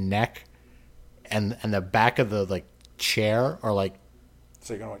head and neck and the back of the like chair are like.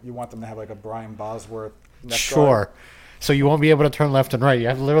 So you want them to have like a Brian Bosworth neck sure guard? So you won't be able to turn left and right.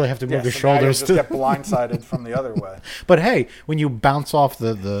 You literally have to move your shoulders. Just get blindsided from the other way. But hey, when you bounce off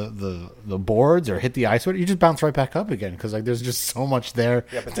the boards or hit the ice, you just bounce right back up again because like there's just so much there.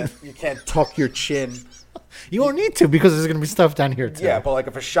 Yeah, but then you can't tuck your chin. You won't need to because there's going to be stuff down here too. Yeah, but like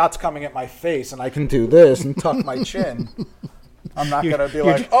if a shot's coming at my face and I can do this and tuck my chin, I'm not going to be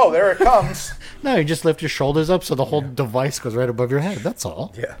like, oh, there it comes. No, you just lift your shoulders up so the whole device goes right above your head. That's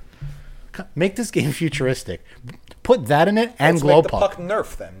all. Yeah. Make this game futuristic. Put that in it and glow puck. Puck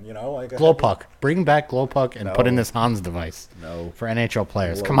Nerf then, like glow puck. Bring back glow puck and put in this Hans device. No. For NHL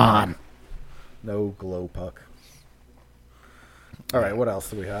players. Come on. No glow puck. All right, what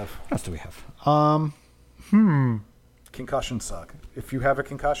else do we have? What else do we have? Concussions suck. If you have a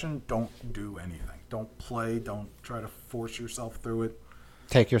concussion, don't do anything. Don't play. Don't try to force yourself through it.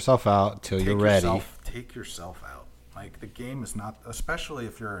 Take yourself out till you're ready. Take yourself out. Like the game is not, especially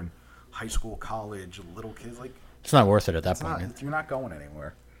if you're in high school, college, little kids. Like it's not worth it at that point. You're not going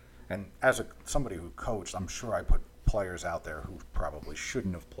anywhere. And as somebody who coached, I'm sure I put players out there who probably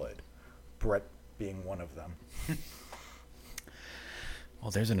shouldn't have played. Brett being one of them.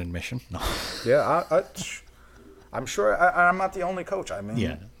 Well, there's an admission. No. Yeah, I'm sure I'm not the only coach. I mean,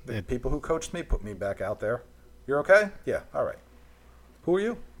 yeah, the people who coached me put me back out there. You're okay? Yeah, all right. Who are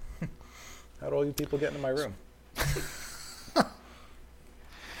you? How'd all you people get into my room? All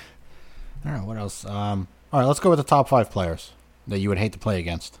right, what else? All right, let's go with the top 5 players that you would hate to play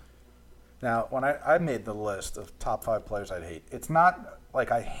against. Now, when I made the list of top 5 players I'd hate, it's not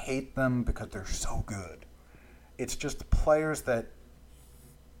like I hate them because they're so good. It's just players that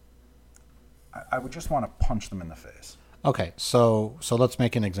I would just want to punch them in the face. Okay, so let's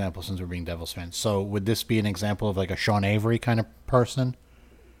make an example since we're being Devils fans. So would this be an example of like a Sean Avery kind of person?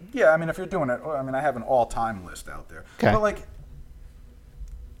 Yeah, I mean, if you're doing it, I mean, I have an all-time list out there. Okay. But like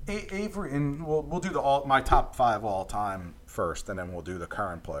Avery, and we'll do my top 5 all-time first, and then we'll do the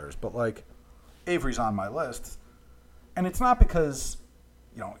current players. But like Avery's on my list, and it's not because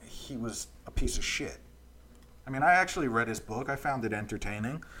he was a piece of shit. I mean, I actually read his book. I found it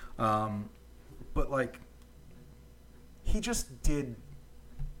entertaining, but like he just did,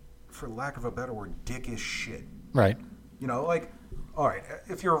 for lack of a better word, dickish shit. Right. Like, all right,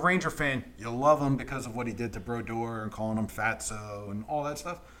 if you're a Ranger fan, you love him because of what he did to Brodeur and calling him Fatso and all that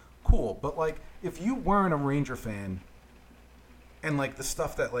stuff. Cool, but like, if you weren't a Ranger fan, and like the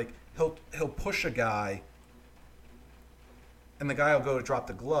stuff that like he'll push a guy, and the guy will go to drop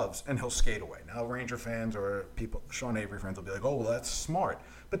the gloves, and he'll skate away. Now, Ranger fans or Sean Avery fans will be like, "Oh, well, that's smart."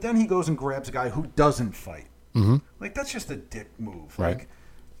 But then he goes and grabs a guy who doesn't fight. Mm-hmm. Like, that's just a dick move. Right.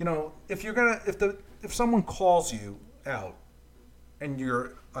 Like, if someone calls you out, and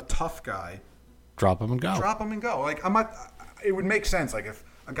you're a tough guy, drop him and go. Drop him and go. Like, it would make sense. Like, if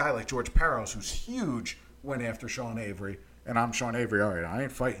a guy like George Peros, who's huge, went after Sean Avery, and I'm Sean Avery, all right, I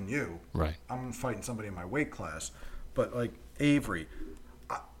ain't fighting you. Right. I'm fighting somebody in my weight class. But, like, Avery,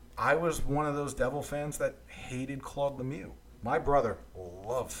 I was one of those Devil fans that hated Claude Lemieux. My brother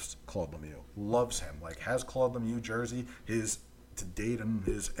loves Claude Lemieux. Loves him. Like, has Claude Lemieux jersey. To date him,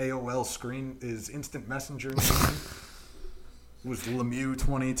 his AOL screen, his instant messenger name was Lemieux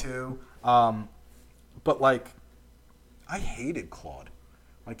 22. But, like, I hated Claude.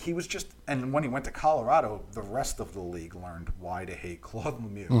 Like, he was just... And when he went to Colorado, the rest of the league learned why to hate Claude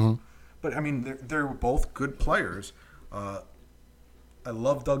Lemieux. Mm-hmm. But, I mean, they were both good players. I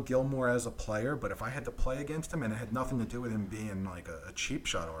love Doug Gilmour as a player, but if I had to play against him, and it had nothing to do with him being, like, a cheap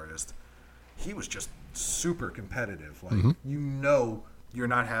shot artist, he was just super competitive. Like, you're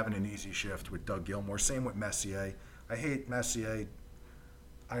not having an easy shift with Doug Gilmour. Same with Messier. I hate Messier.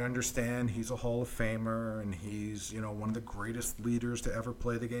 I understand he's a Hall of Famer, and he's, one of the greatest leaders to ever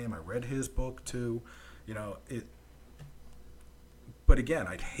play the game. I read his book, too. But again,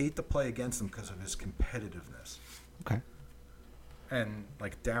 I'd hate to play against him because of his competitiveness. Okay. And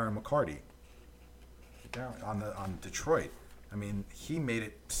like Darren McCarty, on Detroit, I mean, he made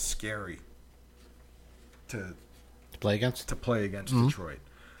it scary to play against Detroit.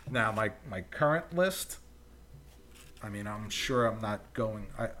 Now, my current list, I mean, I'm sure I'm not going.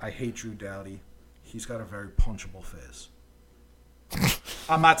 I hate Drew Doughty. He's got a very punchable face.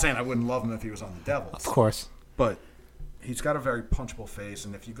 I'm not saying I wouldn't love him if he was on the Devils. Of course. But he's got a very punchable face,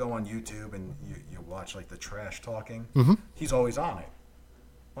 and if you go on YouTube and you watch, like, the trash talking, he's always on it.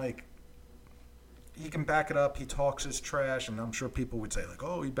 Like, he can back it up. He talks his trash, and I'm sure people would say, like,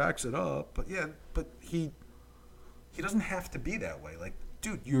 oh, he backs it up. But, yeah, he doesn't have to be that way. Like,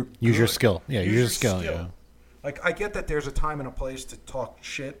 dude, you're Use good. your skill. Yeah, use your skill, yeah. Like, I get that there's a time and a place to talk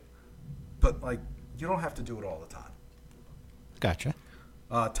shit, but, like, you don't have to do it all the time. Gotcha.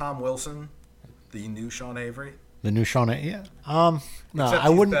 Tom Wilson, the new Sean Avery. The new Sean, yeah. No, Except I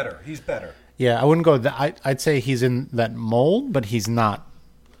wouldn't. Better. He's better. Yeah, I wouldn't go. I'd say he's in that mold, but he's not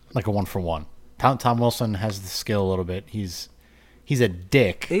like a 1-for-1. Tom Wilson has the skill a little bit. He's a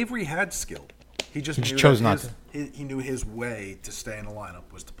dick. Avery had skill. He just chose not to. He knew his way to stay in the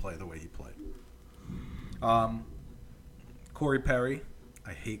lineup was to play the way he played. Corey Perry.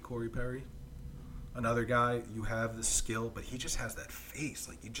 I hate Corey Perry. Another guy, you have the skill, but he just has that face.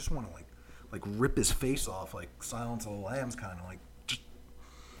 Like, you just want to, like rip his face off, like Silence of the Lambs, kind of like. Just...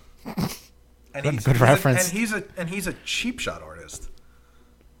 And good reference. And he's a cheap shot artist.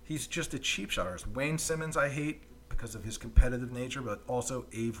 He's just a cheap shot artist. Wayne Simmons, I hate because of his competitive nature, but also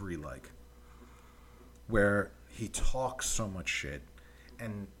Avery-like, where he talks so much shit,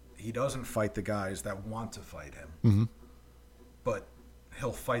 and he doesn't fight the guys that want to fight him, but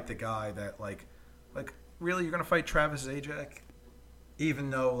he'll fight the guy that like really, you're gonna fight Travis Zajac,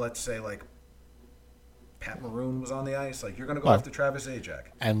 even though, let's say, like, Pat Maroon was on the ice, like, you're gonna go after Travis Zajac.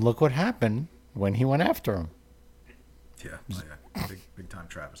 And look what happened when he went after him. Yeah, big time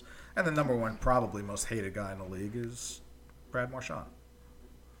Travis. And the number one, probably most hated guy in the league is Brad Marchand.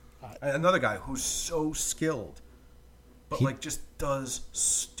 Another guy who's so skilled, but like just does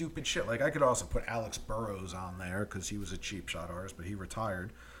stupid shit. Like I could also put Alex Burrows on there because he was a cheap shot artist, but he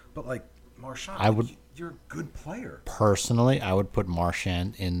retired. But like Marchand, you're a good player. Personally, I would put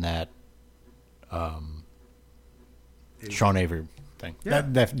Marchand in that Sean Avery thing. Yeah.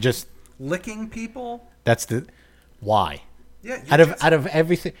 That just licking people. that's the why. Yeah, Out of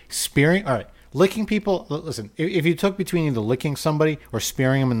everything, spearing. All right, licking people. Listen, if you took between either licking somebody or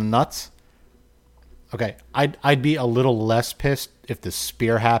spearing them in the nuts, okay, I'd be a little less pissed if the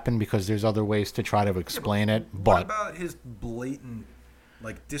spear happened because there's other ways to try to explain it. What But about his blatant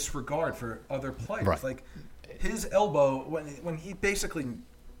like disregard for other players? Right. Like his elbow when he basically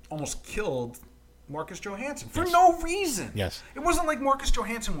almost killed Marcus Johansson for no reason. Yes. It wasn't like Marcus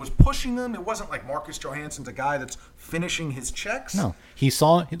Johansson was pushing him. It wasn't like Marcus Johansson's a guy that's finishing his checks. no,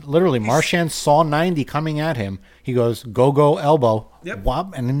 Marchand saw 90 coming at him. He goes go elbow, Yep.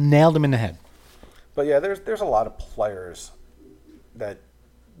 whop, and nailed him in the head. But yeah, there's a lot of players that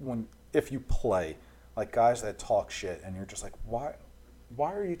if you play, like guys that talk shit and you're just like, why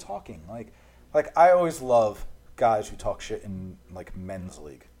are you talking? Like I always love guys who talk shit in like men's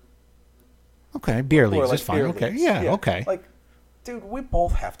league. Okay, beer Or, leagues like, is fine. beer Okay, leagues. yeah, okay, Like, dude, we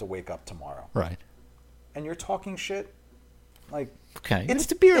both have to wake up tomorrow. right. And you're talking shit. Like, Okay, it's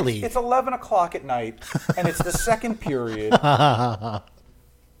the beer league. It's 11 o'clock at night, and it's the second period.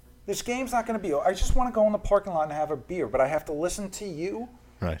 This game's not going to be. I just want to go in the parking lot and have a beer, but I have to listen to you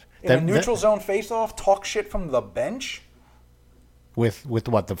Right. in a neutral zone face-off talk shit from the bench. With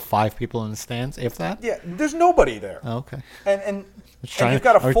what, the 5 people in the stands, if that? Yeah, there's nobody there. Oh, okay. And trying you've to-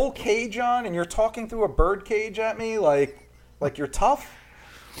 got a full cage on, and you're talking through a bird cage at me like you're tough.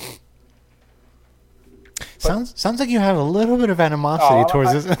 Sounds like you have a little bit of animosity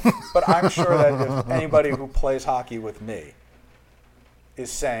towards this. But I'm sure that if anybody who plays hockey with me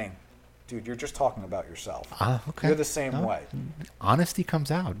is saying, dude, you're just talking about yourself. Okay. You're the same way. Honesty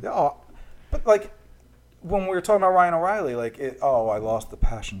comes out. Yeah, but like when we were talking about Ryan O'Reilly, like, I lost the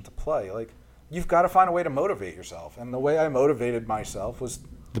passion to play. Like, you've got to find a way to motivate yourself. And the way I motivated myself was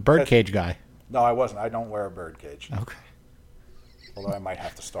The birdcage guy. No, I wasn't. I don't wear a bird cage. Okay. Although I might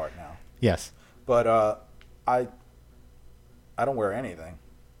have to start now. Yes. But I don't wear anything,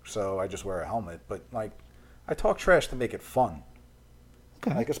 so I just wear a helmet. But like, I talk trash to make it fun.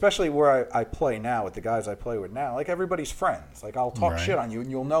 Okay. Like, especially where I play now with the guys I play with now. Like, everybody's friends. Like, I'll talk Right. shit on you,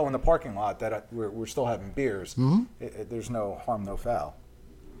 and you'll know in the parking lot that we're still having beers. Mm-hmm. There's no harm, no foul.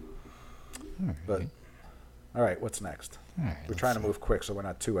 But all right, what's next? All right, We're trying to move quick, so we're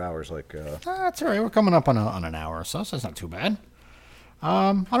not 2 hours. Like, That's all right. We're coming up on an hour or so that's not too bad.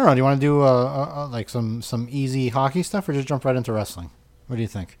 I don't know. Do you want to do like some easy hockey stuff, or just jump right into wrestling? What do you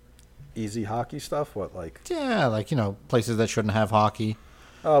think? easy hockey stuff. What, like? Yeah, like, places that shouldn't have hockey.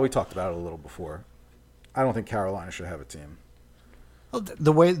 Oh, we talked about it a little before. I don't think Carolina should have a team. Well,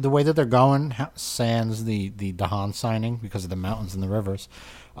 the way that they're going, sans the Dahan signing because of the mountains and the rivers.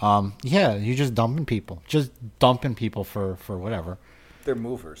 Yeah, you're just dumping people. Just dumping people for whatever. They're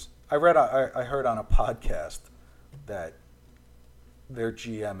movers. I heard on a podcast that their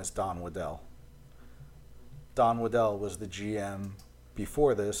GM is Don Waddell. Don Waddell was the GM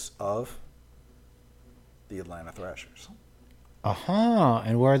before this of the Atlanta Thrashers.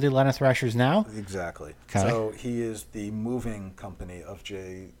 And where are the Atlanta Thrashers now? Exactly. Okay. So he is the moving company of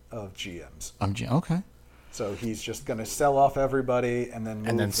GMs. Okay. So he's just going to sell off everybody and then move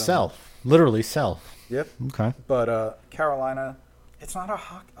And then them. sell. Literally sell. Yep. Okay. But Carolina, it's not a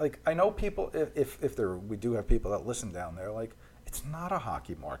hockey. Like, I know people. If we do have people that listen down there. Like, it's not a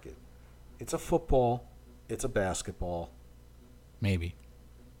hockey market. It's a football. It's a basketball. Maybe.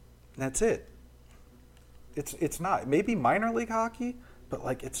 That's it. It's not. Maybe minor league hockey, but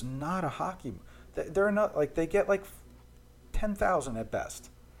like, it's not a hockey. They're not like, they get like 10,000 at best.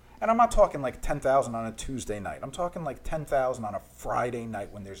 And I'm not talking like 10,000 on a Tuesday night. I'm talking like 10,000 on a Friday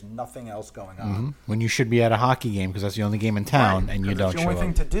night when there's nothing else going on. Mm-hmm. When you should be at a hockey game because that's the only game in town, Right, and you 'cause don't it's the show only thing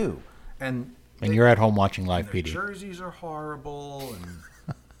up. to do. And You're at home watching live their PD. jerseys are horrible,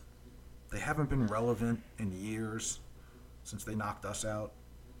 and they haven't been relevant in years since they knocked us out.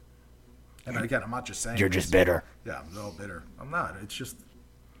 And again, I'm not just saying You're this. just bitter. Yeah, I'm all bitter. I'm not. It's just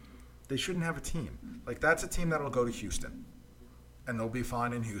they shouldn't have a team. Like, that's a team that'll go to Houston, and they'll be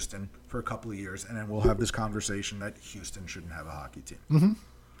fine in Houston for a couple of years, and then we'll have this conversation that Houston shouldn't have a hockey team.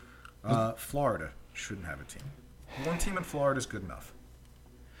 Mm-hmm. Florida shouldn't have a team. One team in Florida is good enough.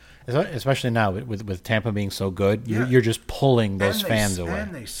 Especially now with Tampa being so good, Yeah. you're just pulling those And fans away.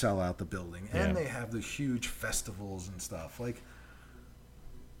 And they sell out the building, and Yeah. they have the huge festivals and stuff. Like,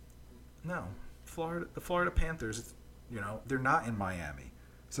 no, the Florida Panthers, they're not in Miami,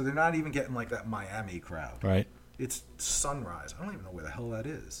 so they're not even getting like that Miami crowd. Right. It's Sunrise. I don't even know where the hell that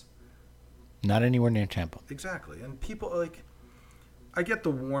is. Not anywhere near Tampa. Exactly. And people, like, I get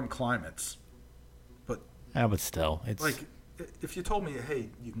the warm climates, but, Yeah, but still, it's like, if you told me, hey,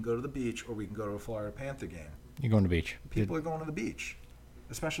 you can go to the beach or we can go to a Florida Panther game, you're going to the beach. people are going to the beach,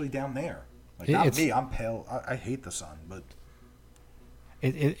 especially down there. Like, It- not it's- me. I'm pale. I hate the sun, but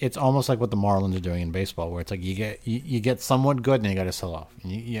It's almost like what the Marlins are doing in baseball, where it's like you get somewhat good, and then you got to sell off.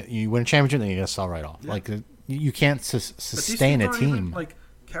 You win a championship, then you got to sell right off. Yeah. Like you can't but these sustain teams a aren't team. even, like,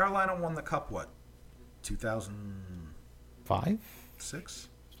 Carolina won the Cup, what, 2006? 5, 6,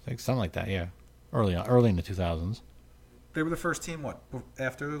 something like that. Yeah, early in the 2000s. They were the first team, what,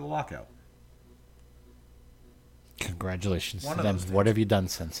 after the lockout? Congratulations One to of them. those What things. have you done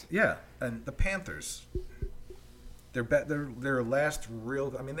since? Yeah, and the Panthers, their last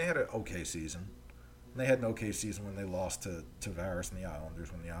real. I mean, they had an okay season. They had an okay season when they lost to Tavares and the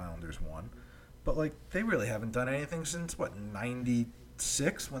Islanders when the Islanders won, but like they really haven't done anything since what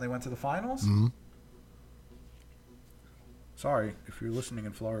 '96 when they went to the finals. Mm-hmm. Sorry, if you're listening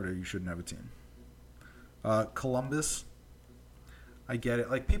in Florida, you shouldn't have a team. Columbus, I get it.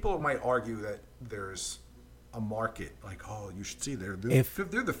 Like people might argue that there's a market. Like, oh, you should see they're the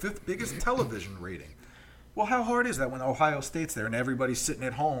fifth biggest television rating. Well, how hard is that when Ohio State's there and everybody's sitting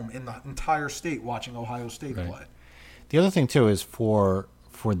at home in the entire state watching Ohio State Right. play? The other thing too is for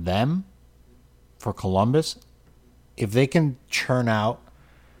them, for Columbus, if they can churn out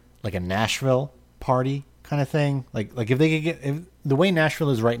like a Nashville party kind of thing, like if they could get the way Nashville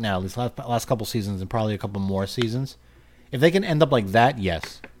is right now, these last couple seasons and probably a couple more seasons, if they can end up like that,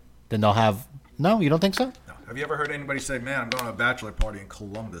 yes, then they'll have. No, you don't think so? No. Have you ever heard anybody say, "Man, I'm going to a bachelor party in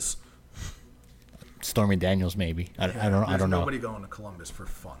Columbus"? Stormy Daniels, maybe. I don't There's know. nobody going to Columbus for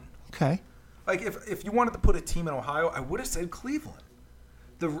fun. Okay. Like if you wanted to put a team in Ohio, I would have said Cleveland.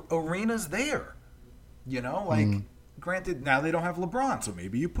 The arena's there. You know, like granted now they don't have LeBron, so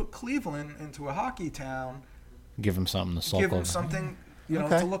maybe you put Cleveland into a hockey town, Give them something to sulk give them over. something, you know,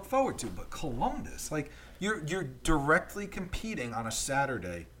 Okay. to look forward to. But Columbus, like you're directly competing on a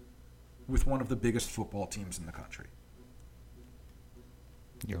Saturday with one of the biggest football teams in the country.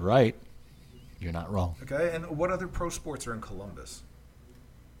 You're right. You're not wrong. Okay? And what other pro sports are in Columbus?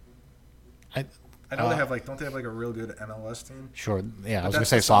 I know they have don't they have like a real good MLS team? Sure. Yeah, I was that's gonna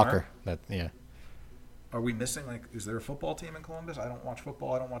say the summer. soccer. Yeah. Are we missing is there a football team in Columbus? I don't watch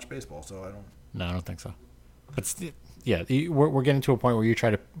football. I don't watch baseball, so I don't. No, I don't think so. But yeah, we're getting to a point where you try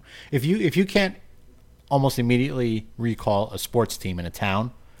to, if you can't almost immediately recall a sports team in a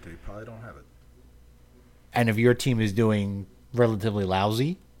town, They probably don't have it. and if your team is doing relatively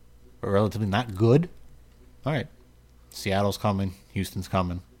lousy or relatively not good, all right, Seattle's coming, Houston's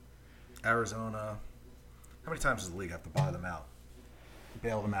coming. Arizona. How many times does the league have to buy them out?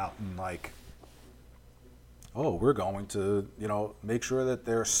 Bail them out and oh, we're going to, make sure that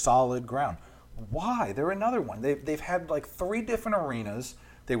they're solid ground. Why? They're another one. They've had 3 different arenas.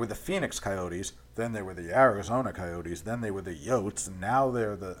 They were the Phoenix Coyotes, then they were the Arizona Coyotes, then they were the Yotes, and now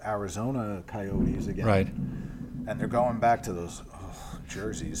they're the Arizona Coyotes again. Right. And they're going back to those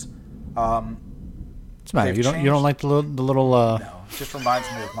jerseys. What's the matter? They've You don't changed- like the little No, it just reminds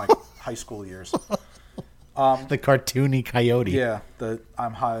me of my high school years. the cartoony coyote? Yeah,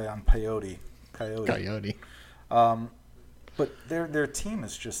 I'm high on peyote. Coyote. But their team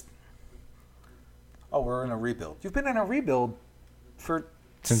is just, we're in a rebuild. You've been in a rebuild for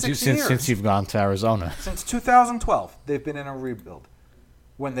 6 years. Since you've gone to Arizona. Since 2012, they've been in a rebuild.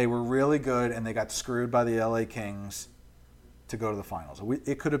 When they were really good and they got screwed by the LA Kings to go to the finals.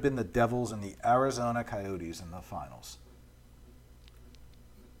 It could have been the Devils and the Arizona Coyotes in the finals.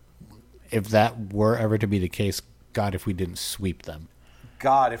 If that were ever to be the case, God, if we didn't sweep them.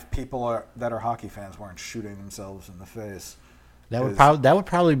 God, if people that are hockey fans weren't shooting themselves in the face. That would Is- that would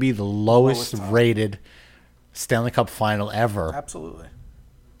probably be the lowest Lowest time. rated Stanley Cup final ever. Absolutely.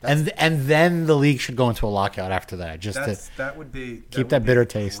 And then the league should go into a lockout after that, just to That would be keep would that be bitter a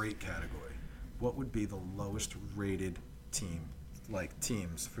taste. Great category. What would be the lowest rated team,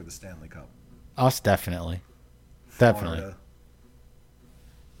 teams for the Stanley Cup? us definitely. Definitely. Florida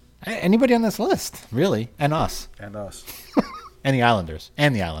Anybody on this list, really, and us, and us. and the Islanders. I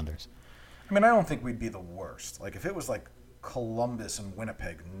mean, I don't think we'd be the worst. If it was Columbus and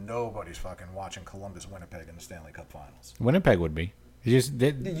Winnipeg, nobody's fucking watching Columbus, Winnipeg in the Stanley Cup Finals. Winnipeg would be.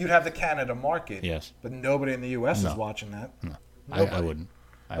 You'd have the Canada market, Yes. but nobody in the U.S. No. is watching that. No, Nobody. I wouldn't.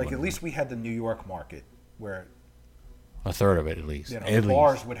 I At wouldn't. least we had the New York market where A third of it, at least. the At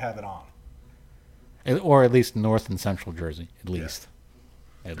bars least. would have it on. Or at least North and Central Jersey, at least.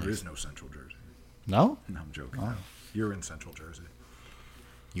 At There least. is no Central Jersey. No? No, I'm joking. No. You're in Central Jersey.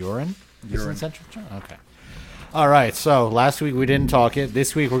 You're in? You're Is it in. Central Jersey? Okay. All right, so last week we didn't talk it.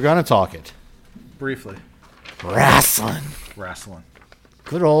 This week we're going to talk it. Briefly. Wrestling. Wrestling.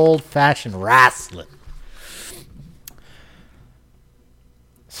 Good old-fashioned wrestling.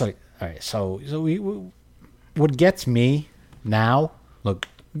 So, all right, so we what gets me now, look,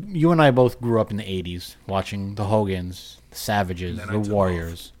 you and I both grew up in the 80s watching the Hogans, the Savages, Then the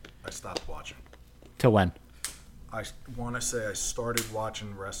Warriors. I stopped watching. Till when? I want to say I started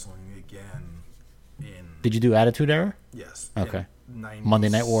watching wrestling again in... Did you do Attitude Era? Yes. Okay. In Monday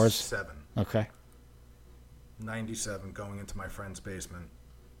Night Wars? 97. Okay. 97, going into my friend's basement,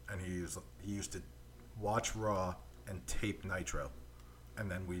 and he used to watch Raw and tape Nitro. And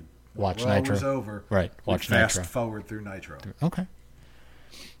then we'd... Watch Raw Nitro. was over. Right, watch we'd fast Nitro. forward through Nitro. Okay.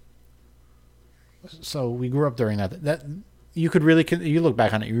 So we grew up during that. That you could really, you look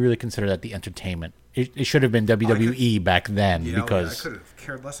back on it, you really consider that the entertainment. It should have been WWE back then because I could have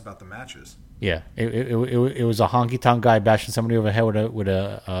cared less about the matches. yeah, it was a honky tonk guy bashing somebody over the head with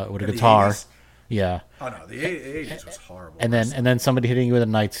a In the guitar. 80s? Yeah, Oh no, the 80s was horrible. and then somebody hitting you with a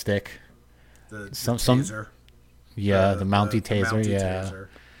nightstick. the some- taser, Yeah, the Mountie taser. Mountie Yeah,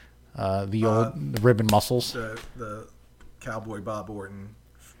 taser, the old the ribbon muscles. the Cowboy Bob Orton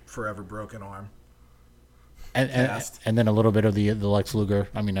forever broken arm. And cast. and then a little bit of the Lex Luger.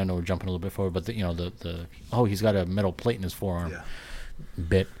 I mean, I know we're jumping a little bit forward, but the he's got a metal plate in his forearm Yeah,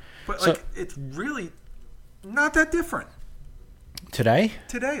 bit. but So- like it's really not that different Today,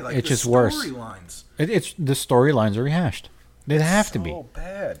 today. Like it's the just worse. storylines. it's the storylines are rehashed. They have to be. So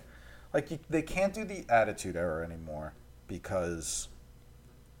bad. Like they can't do the Attitude Era anymore because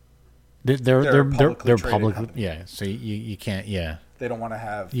They're publicly traded public. company. Yeah, so you can't. Yeah, they don't want to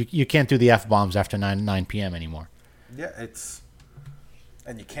have. you can't do the F-bombs after 9 p.m. anymore. Yeah, it's.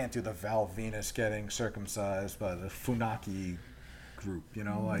 And you can't do the Val Venus getting circumcised by the Funaki group,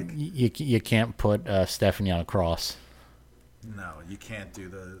 like... You can't put Stephanie on a cross. No, you can't do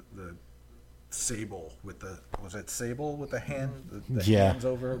the Sable with the... Was it Sable with the hand? The Yeah. hands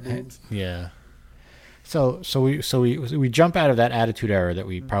over her boobs? Yeah. So we jump out of that Attitude Era that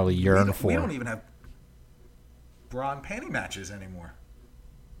we probably yearn for. We don't even have bra and panty matches anymore.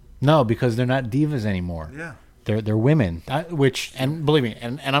 No, because they're not divas anymore. Yeah. They're women, and believe me,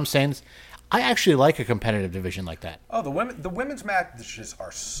 and I'm saying this, I actually like a competitive division like that. Oh, the women's matches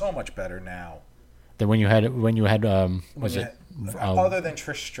are so much better now. Than when you had Other than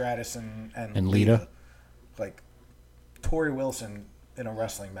Trish Stratus and Lita? Like Tori Wilson in a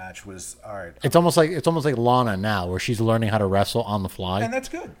wrestling match was all right. It's almost like Lana now, where she's learning how to wrestle on the fly. And that's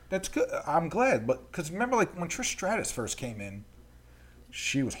good. That's good. I'm glad. But because remember, like when Trish Stratus first came in,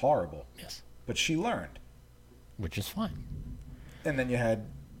 she was horrible. Yes, But she learned. which is fine. And then you had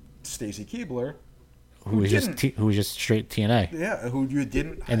Stacy Keibler, Who was just straight TNA, yeah, who you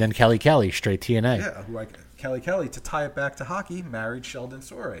didn't. and then Kelly straight TNA. Yeah, who Kelly to tie it back to hockey married Sheldon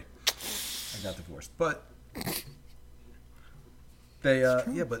Sore. I got divorced, but they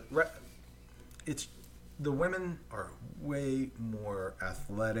it's the women are way more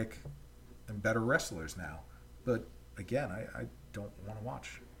athletic and better wrestlers now. But again, I don't want to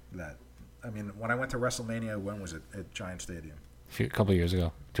watch that. I mean, when I went to WrestleMania, when was it at Giant Stadium? A couple of years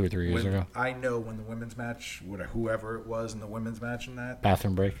ago, 2 or 3 years ago. I know when the women's match, whoever it was in the women's match in that.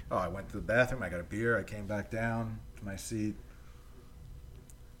 Bathroom break. Oh, I went to the bathroom. I got a beer. I came back down to my seat.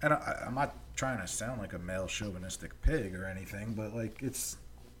 And I'm not trying to sound like a male chauvinistic pig or anything, but like it's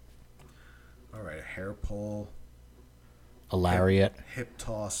all right. A hair pull, A lariat, hip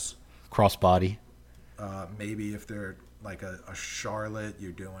toss. crossbody. Maybe if they're like a Charlotte,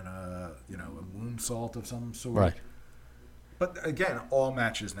 you're doing a moonsault of some sort. Right. But again, all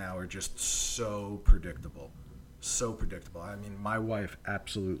matches now are just so predictable. So predictable. I mean, my wife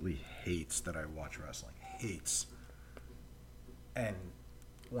absolutely hates that I watch wrestling. Hates. And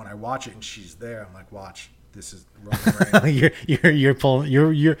when I watch it and she's there, I'm like, watch. This is Roman Reigns. you're pulling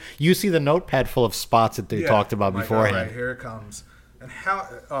you see the notepad full of spots that they talked about I'm like, beforehand. all right, here it comes. And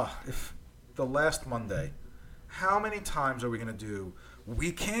if the last Monday, how many times are we going to do,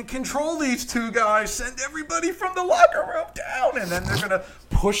 we can't control these two guys, send everybody from the locker room down, and then they're going to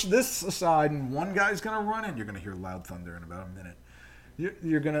push this aside, and one guy's going to run in. You're going to hear loud thunder in about a minute.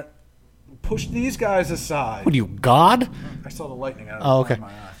 You're going to push these guys aside. What are you, God? I saw the lightning out Oh, of the okay.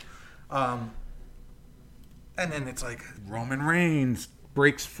 corner of my eye. And then it's like Roman Reigns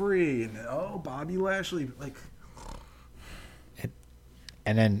breaks free, and Bobby Lashley, like,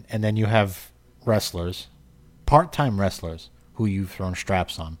 And then you have wrestlers, part-time wrestlers who you've thrown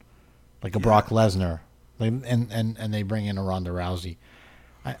straps on, like a Brock Lesnar, and they bring in a Ronda Rousey.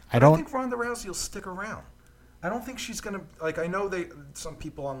 I I don't think Ronda Rousey will stick around. I don't think she's gonna like. I know some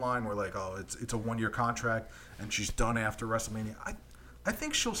people online were like, "Oh, it's a 1-year contract and she's done after WrestleMania." I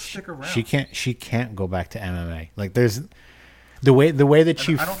think she'll stick around. She can't go back to MMA. Like there's the way that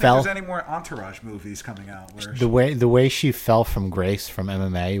she I don't fell. think there's any more Entourage movies coming out. Where The way she fell from grace from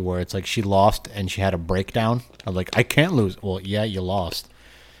MMA, where it's like she lost and she had a breakdown of like, I can't lose. Well, yeah, you lost,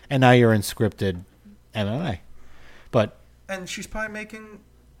 and now you're in scripted MMA. But and she's probably making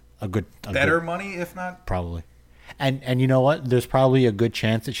a good money, if not probably. And you know what? There's probably a good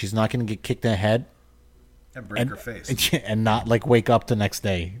chance that she's not going to get kicked in the head and break her face and not like wake up the next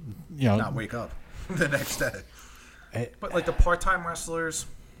day. You know, not wake up the next day. But like the part-time wrestlers,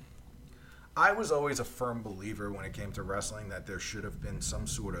 I was always a firm believer when it came to wrestling that there should have been some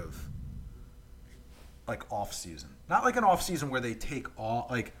sort of like off season. Not like an off season where they take all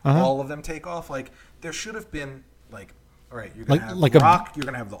all of them take off. Like there should have been like, all right, you're gonna have Rock, you're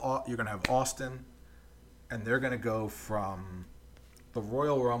gonna have Austin, and they're gonna go from the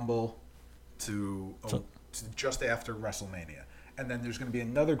Royal Rumble to just after WrestleMania. And then there's going to be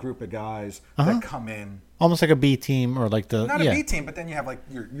another group of guys that come in. Almost like a B team or like the... Not a B team, but then you have like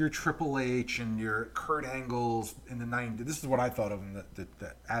your Triple H and your Kurt Angles in the 90s. This is what I thought of in the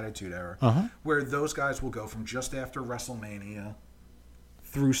Attitude Era. Where those guys will go from just after WrestleMania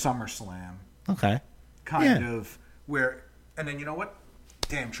through SummerSlam. Okay. Kind of where... And then you know what?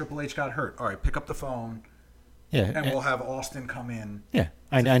 Damn, Triple H got hurt. All right, pick up the phone. Yeah. And we'll have Austin come in. Yeah.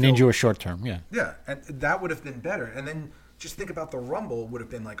 I need you a short term. Yeah. Yeah. And that would have been better. And then... Just think about the Rumble would have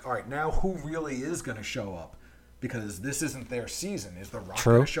been like, all right, now who really is going to show up? Because this isn't their season. Is The Rock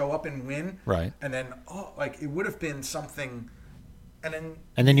going to show up and win? Right. And then, it would have been something. And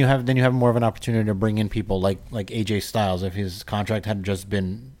then you have more of an opportunity to bring in people like AJ Styles. If his contract had just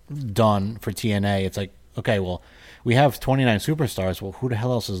been done for TNA, it's like, okay, well, we have 29 superstars. Well, who the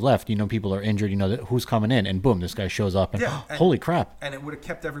hell else is left? You know, people are injured. You know, who's coming in? And boom, this guy shows up. And, holy crap. And it would have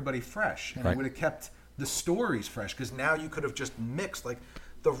kept everybody fresh. And it would have kept the stories fresh, because now you could have just mixed like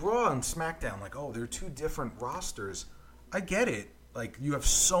the Raw and SmackDown. Like, oh, they're two different rosters. I get it. Like, you have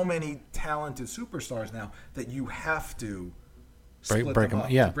so many talented superstars now that you have to split them up,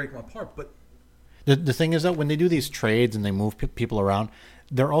 to break them apart. But the thing is that when they do these trades and they move people around,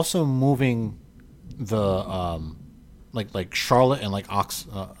 they're also moving the like Charlotte and like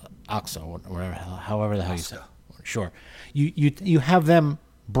Oxa, whatever, however the hell you say it. Sure, you have them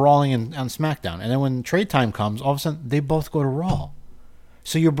brawling on SmackDown, and then when trade time comes, all of a sudden they both go to Raw.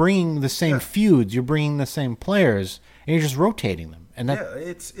 So you're bringing the same feuds, you're bringing the same players, and you're just rotating them. And that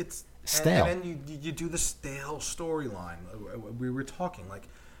it's stale. And then you do the stale storyline. We were talking like,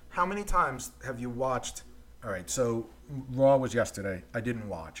 how many times have you watched? All right, so Raw was yesterday. I didn't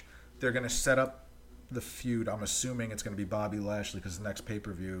watch. They're going to set up the feud. I'm assuming it's going to be Bobby Lashley because the next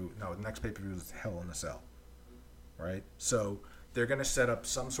pay-per-view is Hell in a Cell, right? So they're going to set up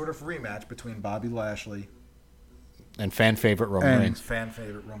some sort of rematch between Bobby Lashley and fan favorite Roman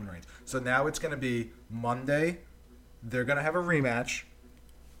Reigns. So now it's going to be Monday. They're going to have a rematch.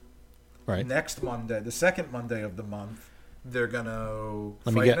 Right. Next Monday, the second Monday of the month, they're going to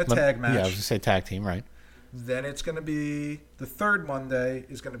fight in a tag match. Yeah, I was going to say tag team, right. Then it's going to be, the third Monday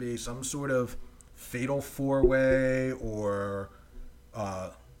is going to be some sort of fatal four-way or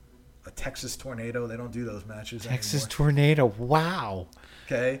a Texas Tornado. They don't do those matches Texas anymore. Tornado. Wow.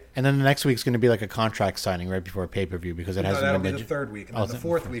 Okay. And then the next week's going to be like a contract signing right before a pay-per-view because it hasn't that'll been... be the third week. And then the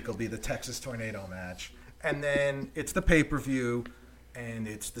fourth week will be the Texas Tornado match. And then it's the pay-per-view, and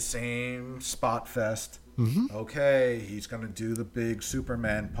it's the same spot fest. Mm-hmm. Okay, he's going to do the big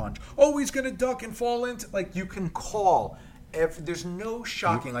Superman punch. Oh, he's going to duck and fall into... Like, you can call. There's no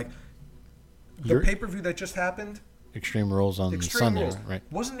shocking. Like, the pay-per-view that just happened... Extreme Rules on Sunday, right?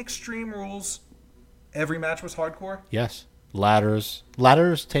 Wasn't Extreme Rules every match was hardcore? Yes. Ladders,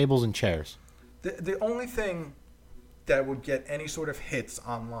 tables, and chairs. The only thing that would get any sort of hits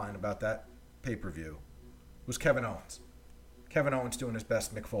online about that pay-per-view was Kevin Owens. Kevin Owens doing his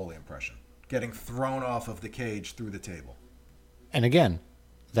best Mick Foley impression, getting thrown off of the cage through the table. And again,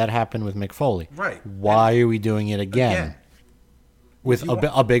 that happened with Mick Foley. Right. Why are we doing it again? With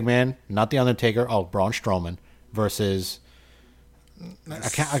a big man, not The Undertaker, Braun Strowman, versus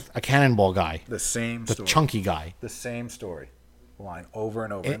a cannonball guy. The chunky guy. The same story line over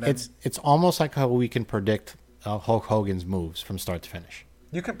and over. It's almost like how we can predict Hulk Hogan's moves from start to finish.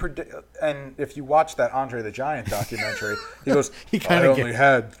 You can predict, and if you watch that Andre the Giant documentary, he goes, I only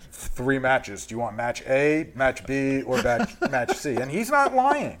had 3 matches. Do you want match A, match B, or match C? And he's not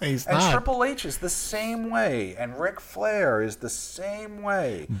lying. He's and not. Triple H is the same way, and Ric Flair is the same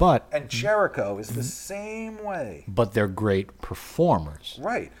way. And Jericho is the same way. But they're great performers.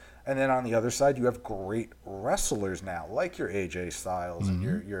 Right. And then on the other side, you have great wrestlers now, like your AJ Styles and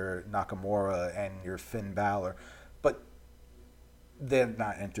your Nakamura and your Finn Balor. But they're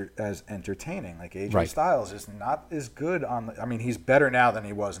not as entertaining. Like AJ Styles is not as good on the... I mean, he's better now than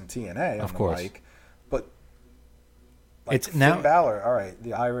he was in TNA on the mic. But like it's Finn now, Balor, all right,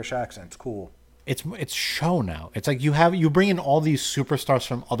 the Irish accent's cool. It's show now. It's like you bring in all these superstars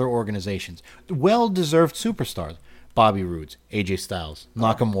from other organizations. Well-deserved superstars. Bobby Roode, AJ Styles,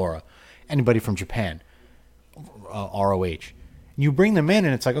 Nakamura, anybody from Japan, ROH. You bring them in,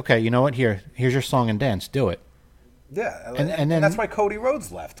 and it's like, okay, you know what? Here's your song and dance. Do it. Yeah, and that's why Cody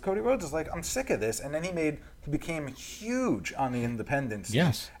Rhodes left. Cody Rhodes is like, I'm sick of this, and then he became huge on the independents.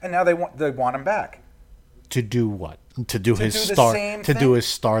 Yes, and now they want him back. To do what? To do his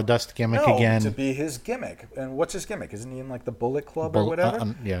Stardust gimmick again? To be his gimmick. And what's his gimmick? Isn't he in like the Bullet Club or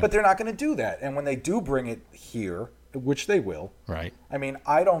whatever? Yeah. But they're not going to do that. And when they do bring it here, which they will, right? I mean,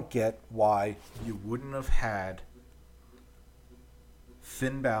 I don't get why you wouldn't have had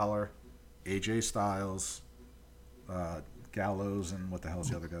Finn Balor, AJ Styles, Gallows, and what the hell's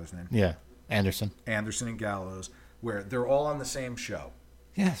the other guy's name? Yeah, Anderson and Gallows, where they're all on the same show.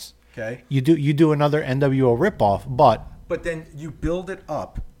 Yes. Okay. You do another NWO ripoff, but then you build it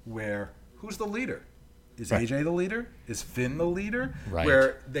up where who's the leader? Is AJ the leader? Is Finn the leader? Right.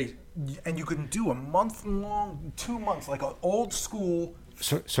 Where you can do a month-long, 2 months, like an old school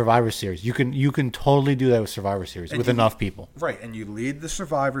Survivor Series. You can totally do that with Survivor Series with enough people. Right, and you lead the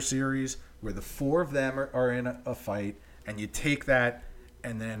Survivor Series where the 4 of them are in a fight, and you take that,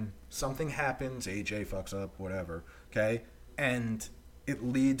 and then something happens, AJ fucks up, whatever, okay? And it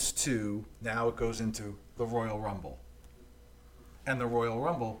leads to, now it goes into the Royal Rumble. And the Royal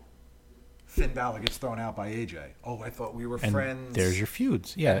Rumble, Finn Balor gets thrown out by AJ. Oh, I thought we were friends. There's your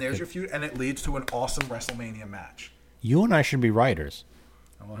feuds. Yeah. And there's your feud, and it leads to an awesome WrestleMania match. You and I should be writers.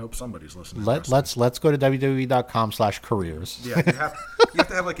 Well, I hope somebody's listening. Let's go to WWE.com/careers. Yeah, you have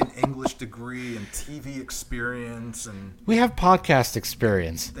to have like an English degree and TV experience, and we have podcast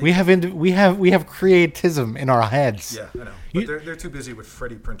experience. We have creatism in our heads. Yeah, I know. But they're too busy with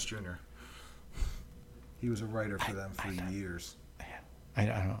Freddie Prinze Jr. He was a writer for them for years. I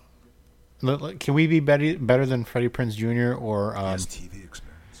don't know. Can we be better than Freddie Prinze Jr. or his TV experience?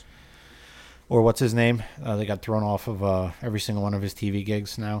 Or what's his name? They got thrown off of every single one of his TV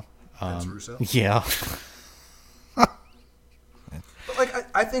gigs now. Vince Russo? Yeah. But like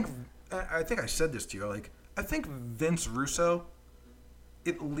I think I said this to you. Like I think Vince Russo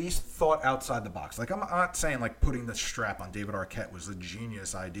at least thought outside the box. Like I'm not saying like putting the strap on David Arquette was a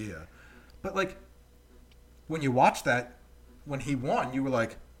genius idea, but like when you watch that when he won, you were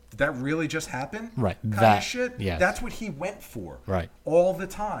like, did that really just happen? Right. Kind of shit. Yes. That's what he went for. Right. All the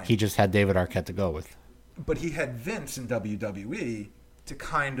time. He just had David Arquette to go with. But he had Vince in WWE to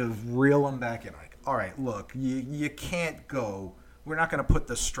kind of reel him back in. Like, all right, look, you can't go. We're not going to put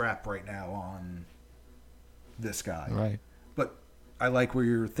the strap right now on this guy. Right. But I like where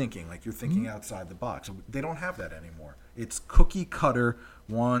you're thinking. Like you're thinking outside the box. They don't have that anymore. It's cookie cutter.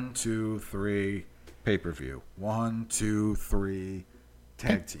 1, 2, 3 pay-per-view. 1, 2, 3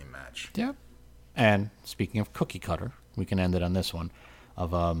 tag team match. Yeah. And speaking of cookie cutter, we can end it on this one.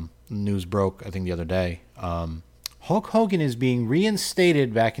 News broke, I think, the other day. Hulk Hogan is being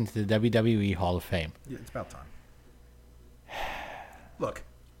reinstated back into the WWE Hall of Fame. Yeah, it's about time. Look,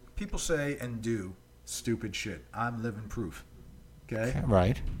 people say and do stupid shit. I'm living proof. Okay?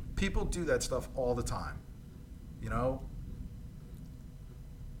 Right. People do that stuff all the time. You know?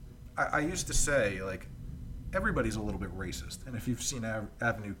 I used to say, like, everybody's a little bit racist. And if you've seen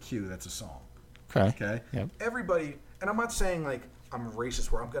Avenue Q, that's a song. Okay? Yep. Everybody, and I'm not saying, like, I'm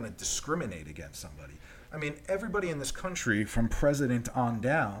racist where I'm going to discriminate against somebody. I mean, everybody in this country, from president on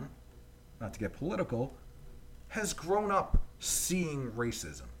down, not to get political, has grown up seeing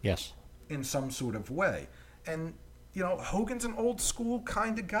racism. Yes. In some sort of way. And, you know, Hogan's an old school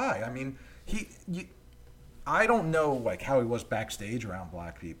kind of guy. I mean, I don't know, like, how he was backstage around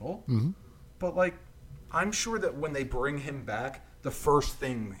black people. Mm-hmm. But, like, I'm sure that when they bring him back, the first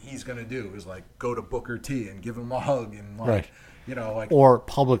thing he's going to do is, like, go to Booker T and give him a hug and, like, right. You know, like... Or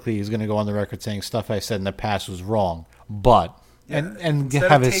publicly he's going to go on the record saying stuff I said in the past was wrong, but... Yeah, and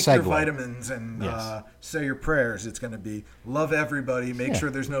instead have of his take segue. your vitamins and say your prayers, it's going to be love everybody, make sure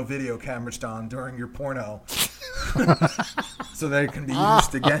there's no video cameras on during your porno so that it can be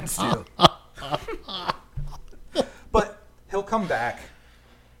used against you. But he'll come back.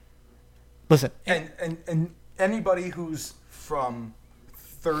 Listen. And anybody who's from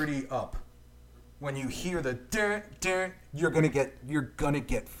 30 up, when you hear the dun, you're gonna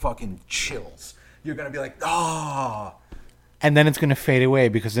get fucking chills. You're gonna be like, and then it's gonna fade away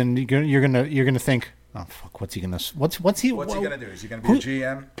because then you're gonna think, oh fuck, what's he gonna gonna do? Is he gonna be a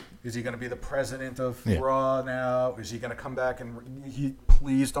GM? Is he gonna be the president of Raw now? Is he gonna come back and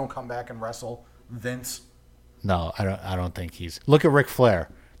please don't come back and wrestle Vince? No, I don't think he's. Look at Ric Flair.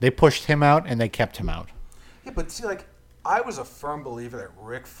 They pushed him out and they kept him out. Yeah, but see, like, I was a firm believer that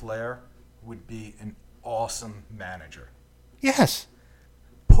Ric Flair would be an awesome manager. Yes.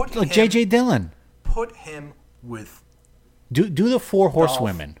 Like J.J. Dillon. Put him with... Do the 4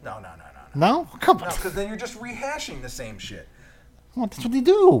 Horsewomen. No. No? Come on. No, because then you're just rehashing the same shit. Well, that's what they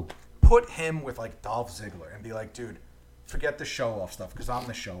do. Put him with, like, Dolph Ziggler and be like, dude, forget the show-off stuff because I'm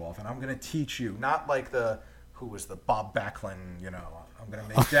the show-off and I'm going to teach you. Not like who was the Bob Backlund, I'm going to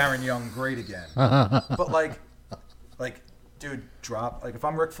make Darren Young great again. But, like, dude, drop... Like, if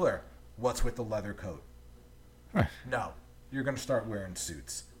I'm Ric Flair, what's with the leather coat? Right. No. You're going to start wearing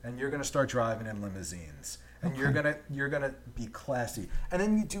suits. And you're going to start driving in limousines. And you're gonna be classy. And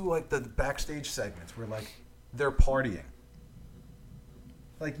then you do, like, the backstage segments where, like, they're partying.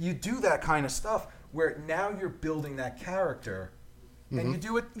 Like, you do that kind of stuff where now you're building that character, and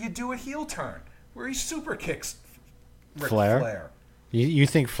you do a heel turn where he super kicks Ric Flair. You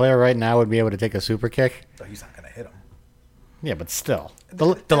think Flair right now would be able to take a super kick? No, he's not going to hit him. Yeah, but still.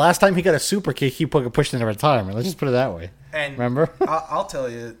 The last time he got a super kick, he pushed into retirement. Let's just put it that way. And remember? I'll tell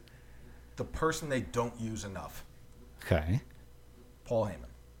you, the person they don't use enough. Okay. Paul Heyman.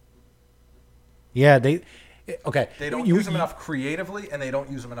 Yeah, okay. They don't use him enough creatively, and they don't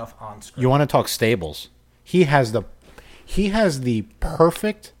use him enough on screen. You want to talk stables? He has the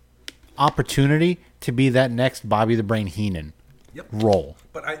perfect opportunity to be that next Bobby the Brain Heenan role.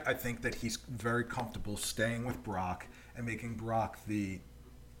 But I think that he's very comfortable staying with Brock and making Brock the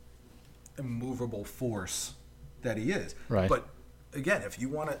immovable force that he is. Right. But again, if you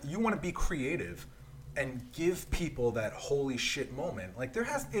want to be creative and give people that holy shit moment, like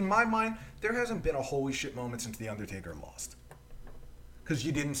in my mind, there hasn't been a holy shit moment since The Undertaker lost. Because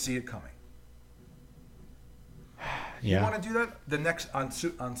you didn't see it coming. Yeah. You want to do that? The next on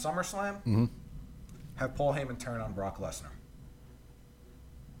SummerSlam, have Paul Heyman turn on Brock Lesnar.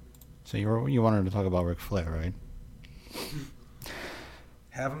 So you wanted to talk about Ric Flair, right?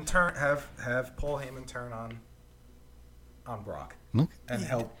 Have him have Paul Heyman turn on Brock and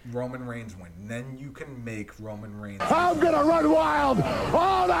help Roman Reigns win. And then you can make Roman Reigns. I'm gonna run wild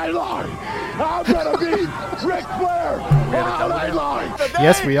all night long. I'm gonna beat Ric Flair all night long. Today,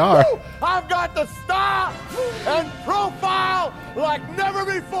 yes, we are. I've got the style and profile like never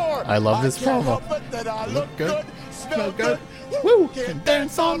before. I love this promo. That I look good, smell good. Woo! Can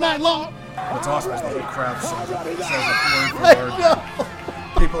dance all night long. What's awesome is the whole crowd says it word for word.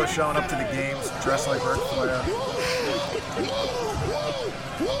 People are showing up to the games dressed like Ric Flair.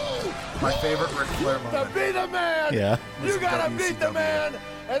 My favorite Ric Flair moment. To be the man, you gotta beat the man.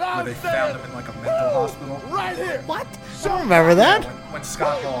 And I'm where they found him in like a mental hospital. Right here. What? I don't remember that. When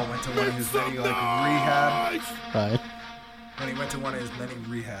Scott Hall went to one of his many rehab. Right. When he went to one of his many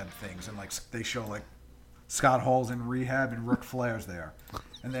rehab things, and like they show like Scott Hall's in rehab and Ric Flair's there,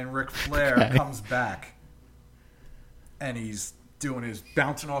 and then Ric Flair comes back, and he's doing his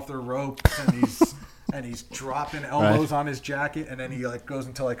bouncing off the ropes, and he's dropping elbows on his jacket, and then he like goes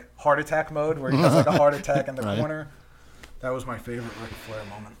into like heart attack mode where he does like a heart attack in the corner. That was my favorite Ric Flair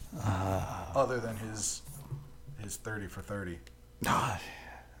moment, other than his 30 for 30.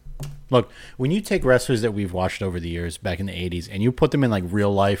 Look, when you take wrestlers that we've watched over the years back in the 80s and you put them in like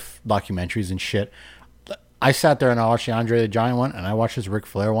real life documentaries and shit, I sat there and I watched the Andre the Giant one and I watched this Ric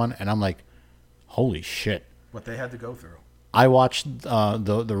Flair one and I'm like, holy shit. What they had to go through. I watched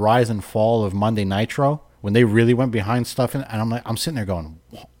the rise and fall of Monday Nitro when they really went behind stuff and I'm sitting there going,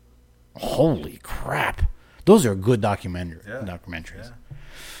 holy crap. Those are good documentaries. Yeah.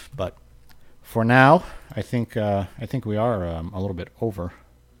 But for now, I think we are a little bit over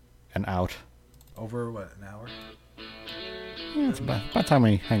and out. Over what, an hour? Yeah, it's about time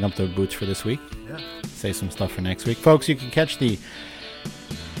we hang up the boots for this week. Yeah. Say some stuff for next week. Folks, you can catch the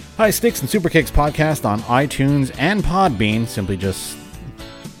High Sticks and Super Kicks podcast on iTunes and Podbean. Simply just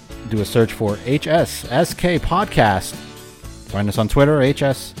do a search for HSSK Podcast. Find us on Twitter,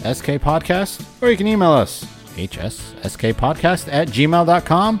 HSSK Podcast, or you can email us,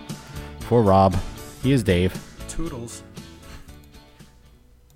 hsskpodcast@gmail.com. For Rob, he is Dave. Toodles.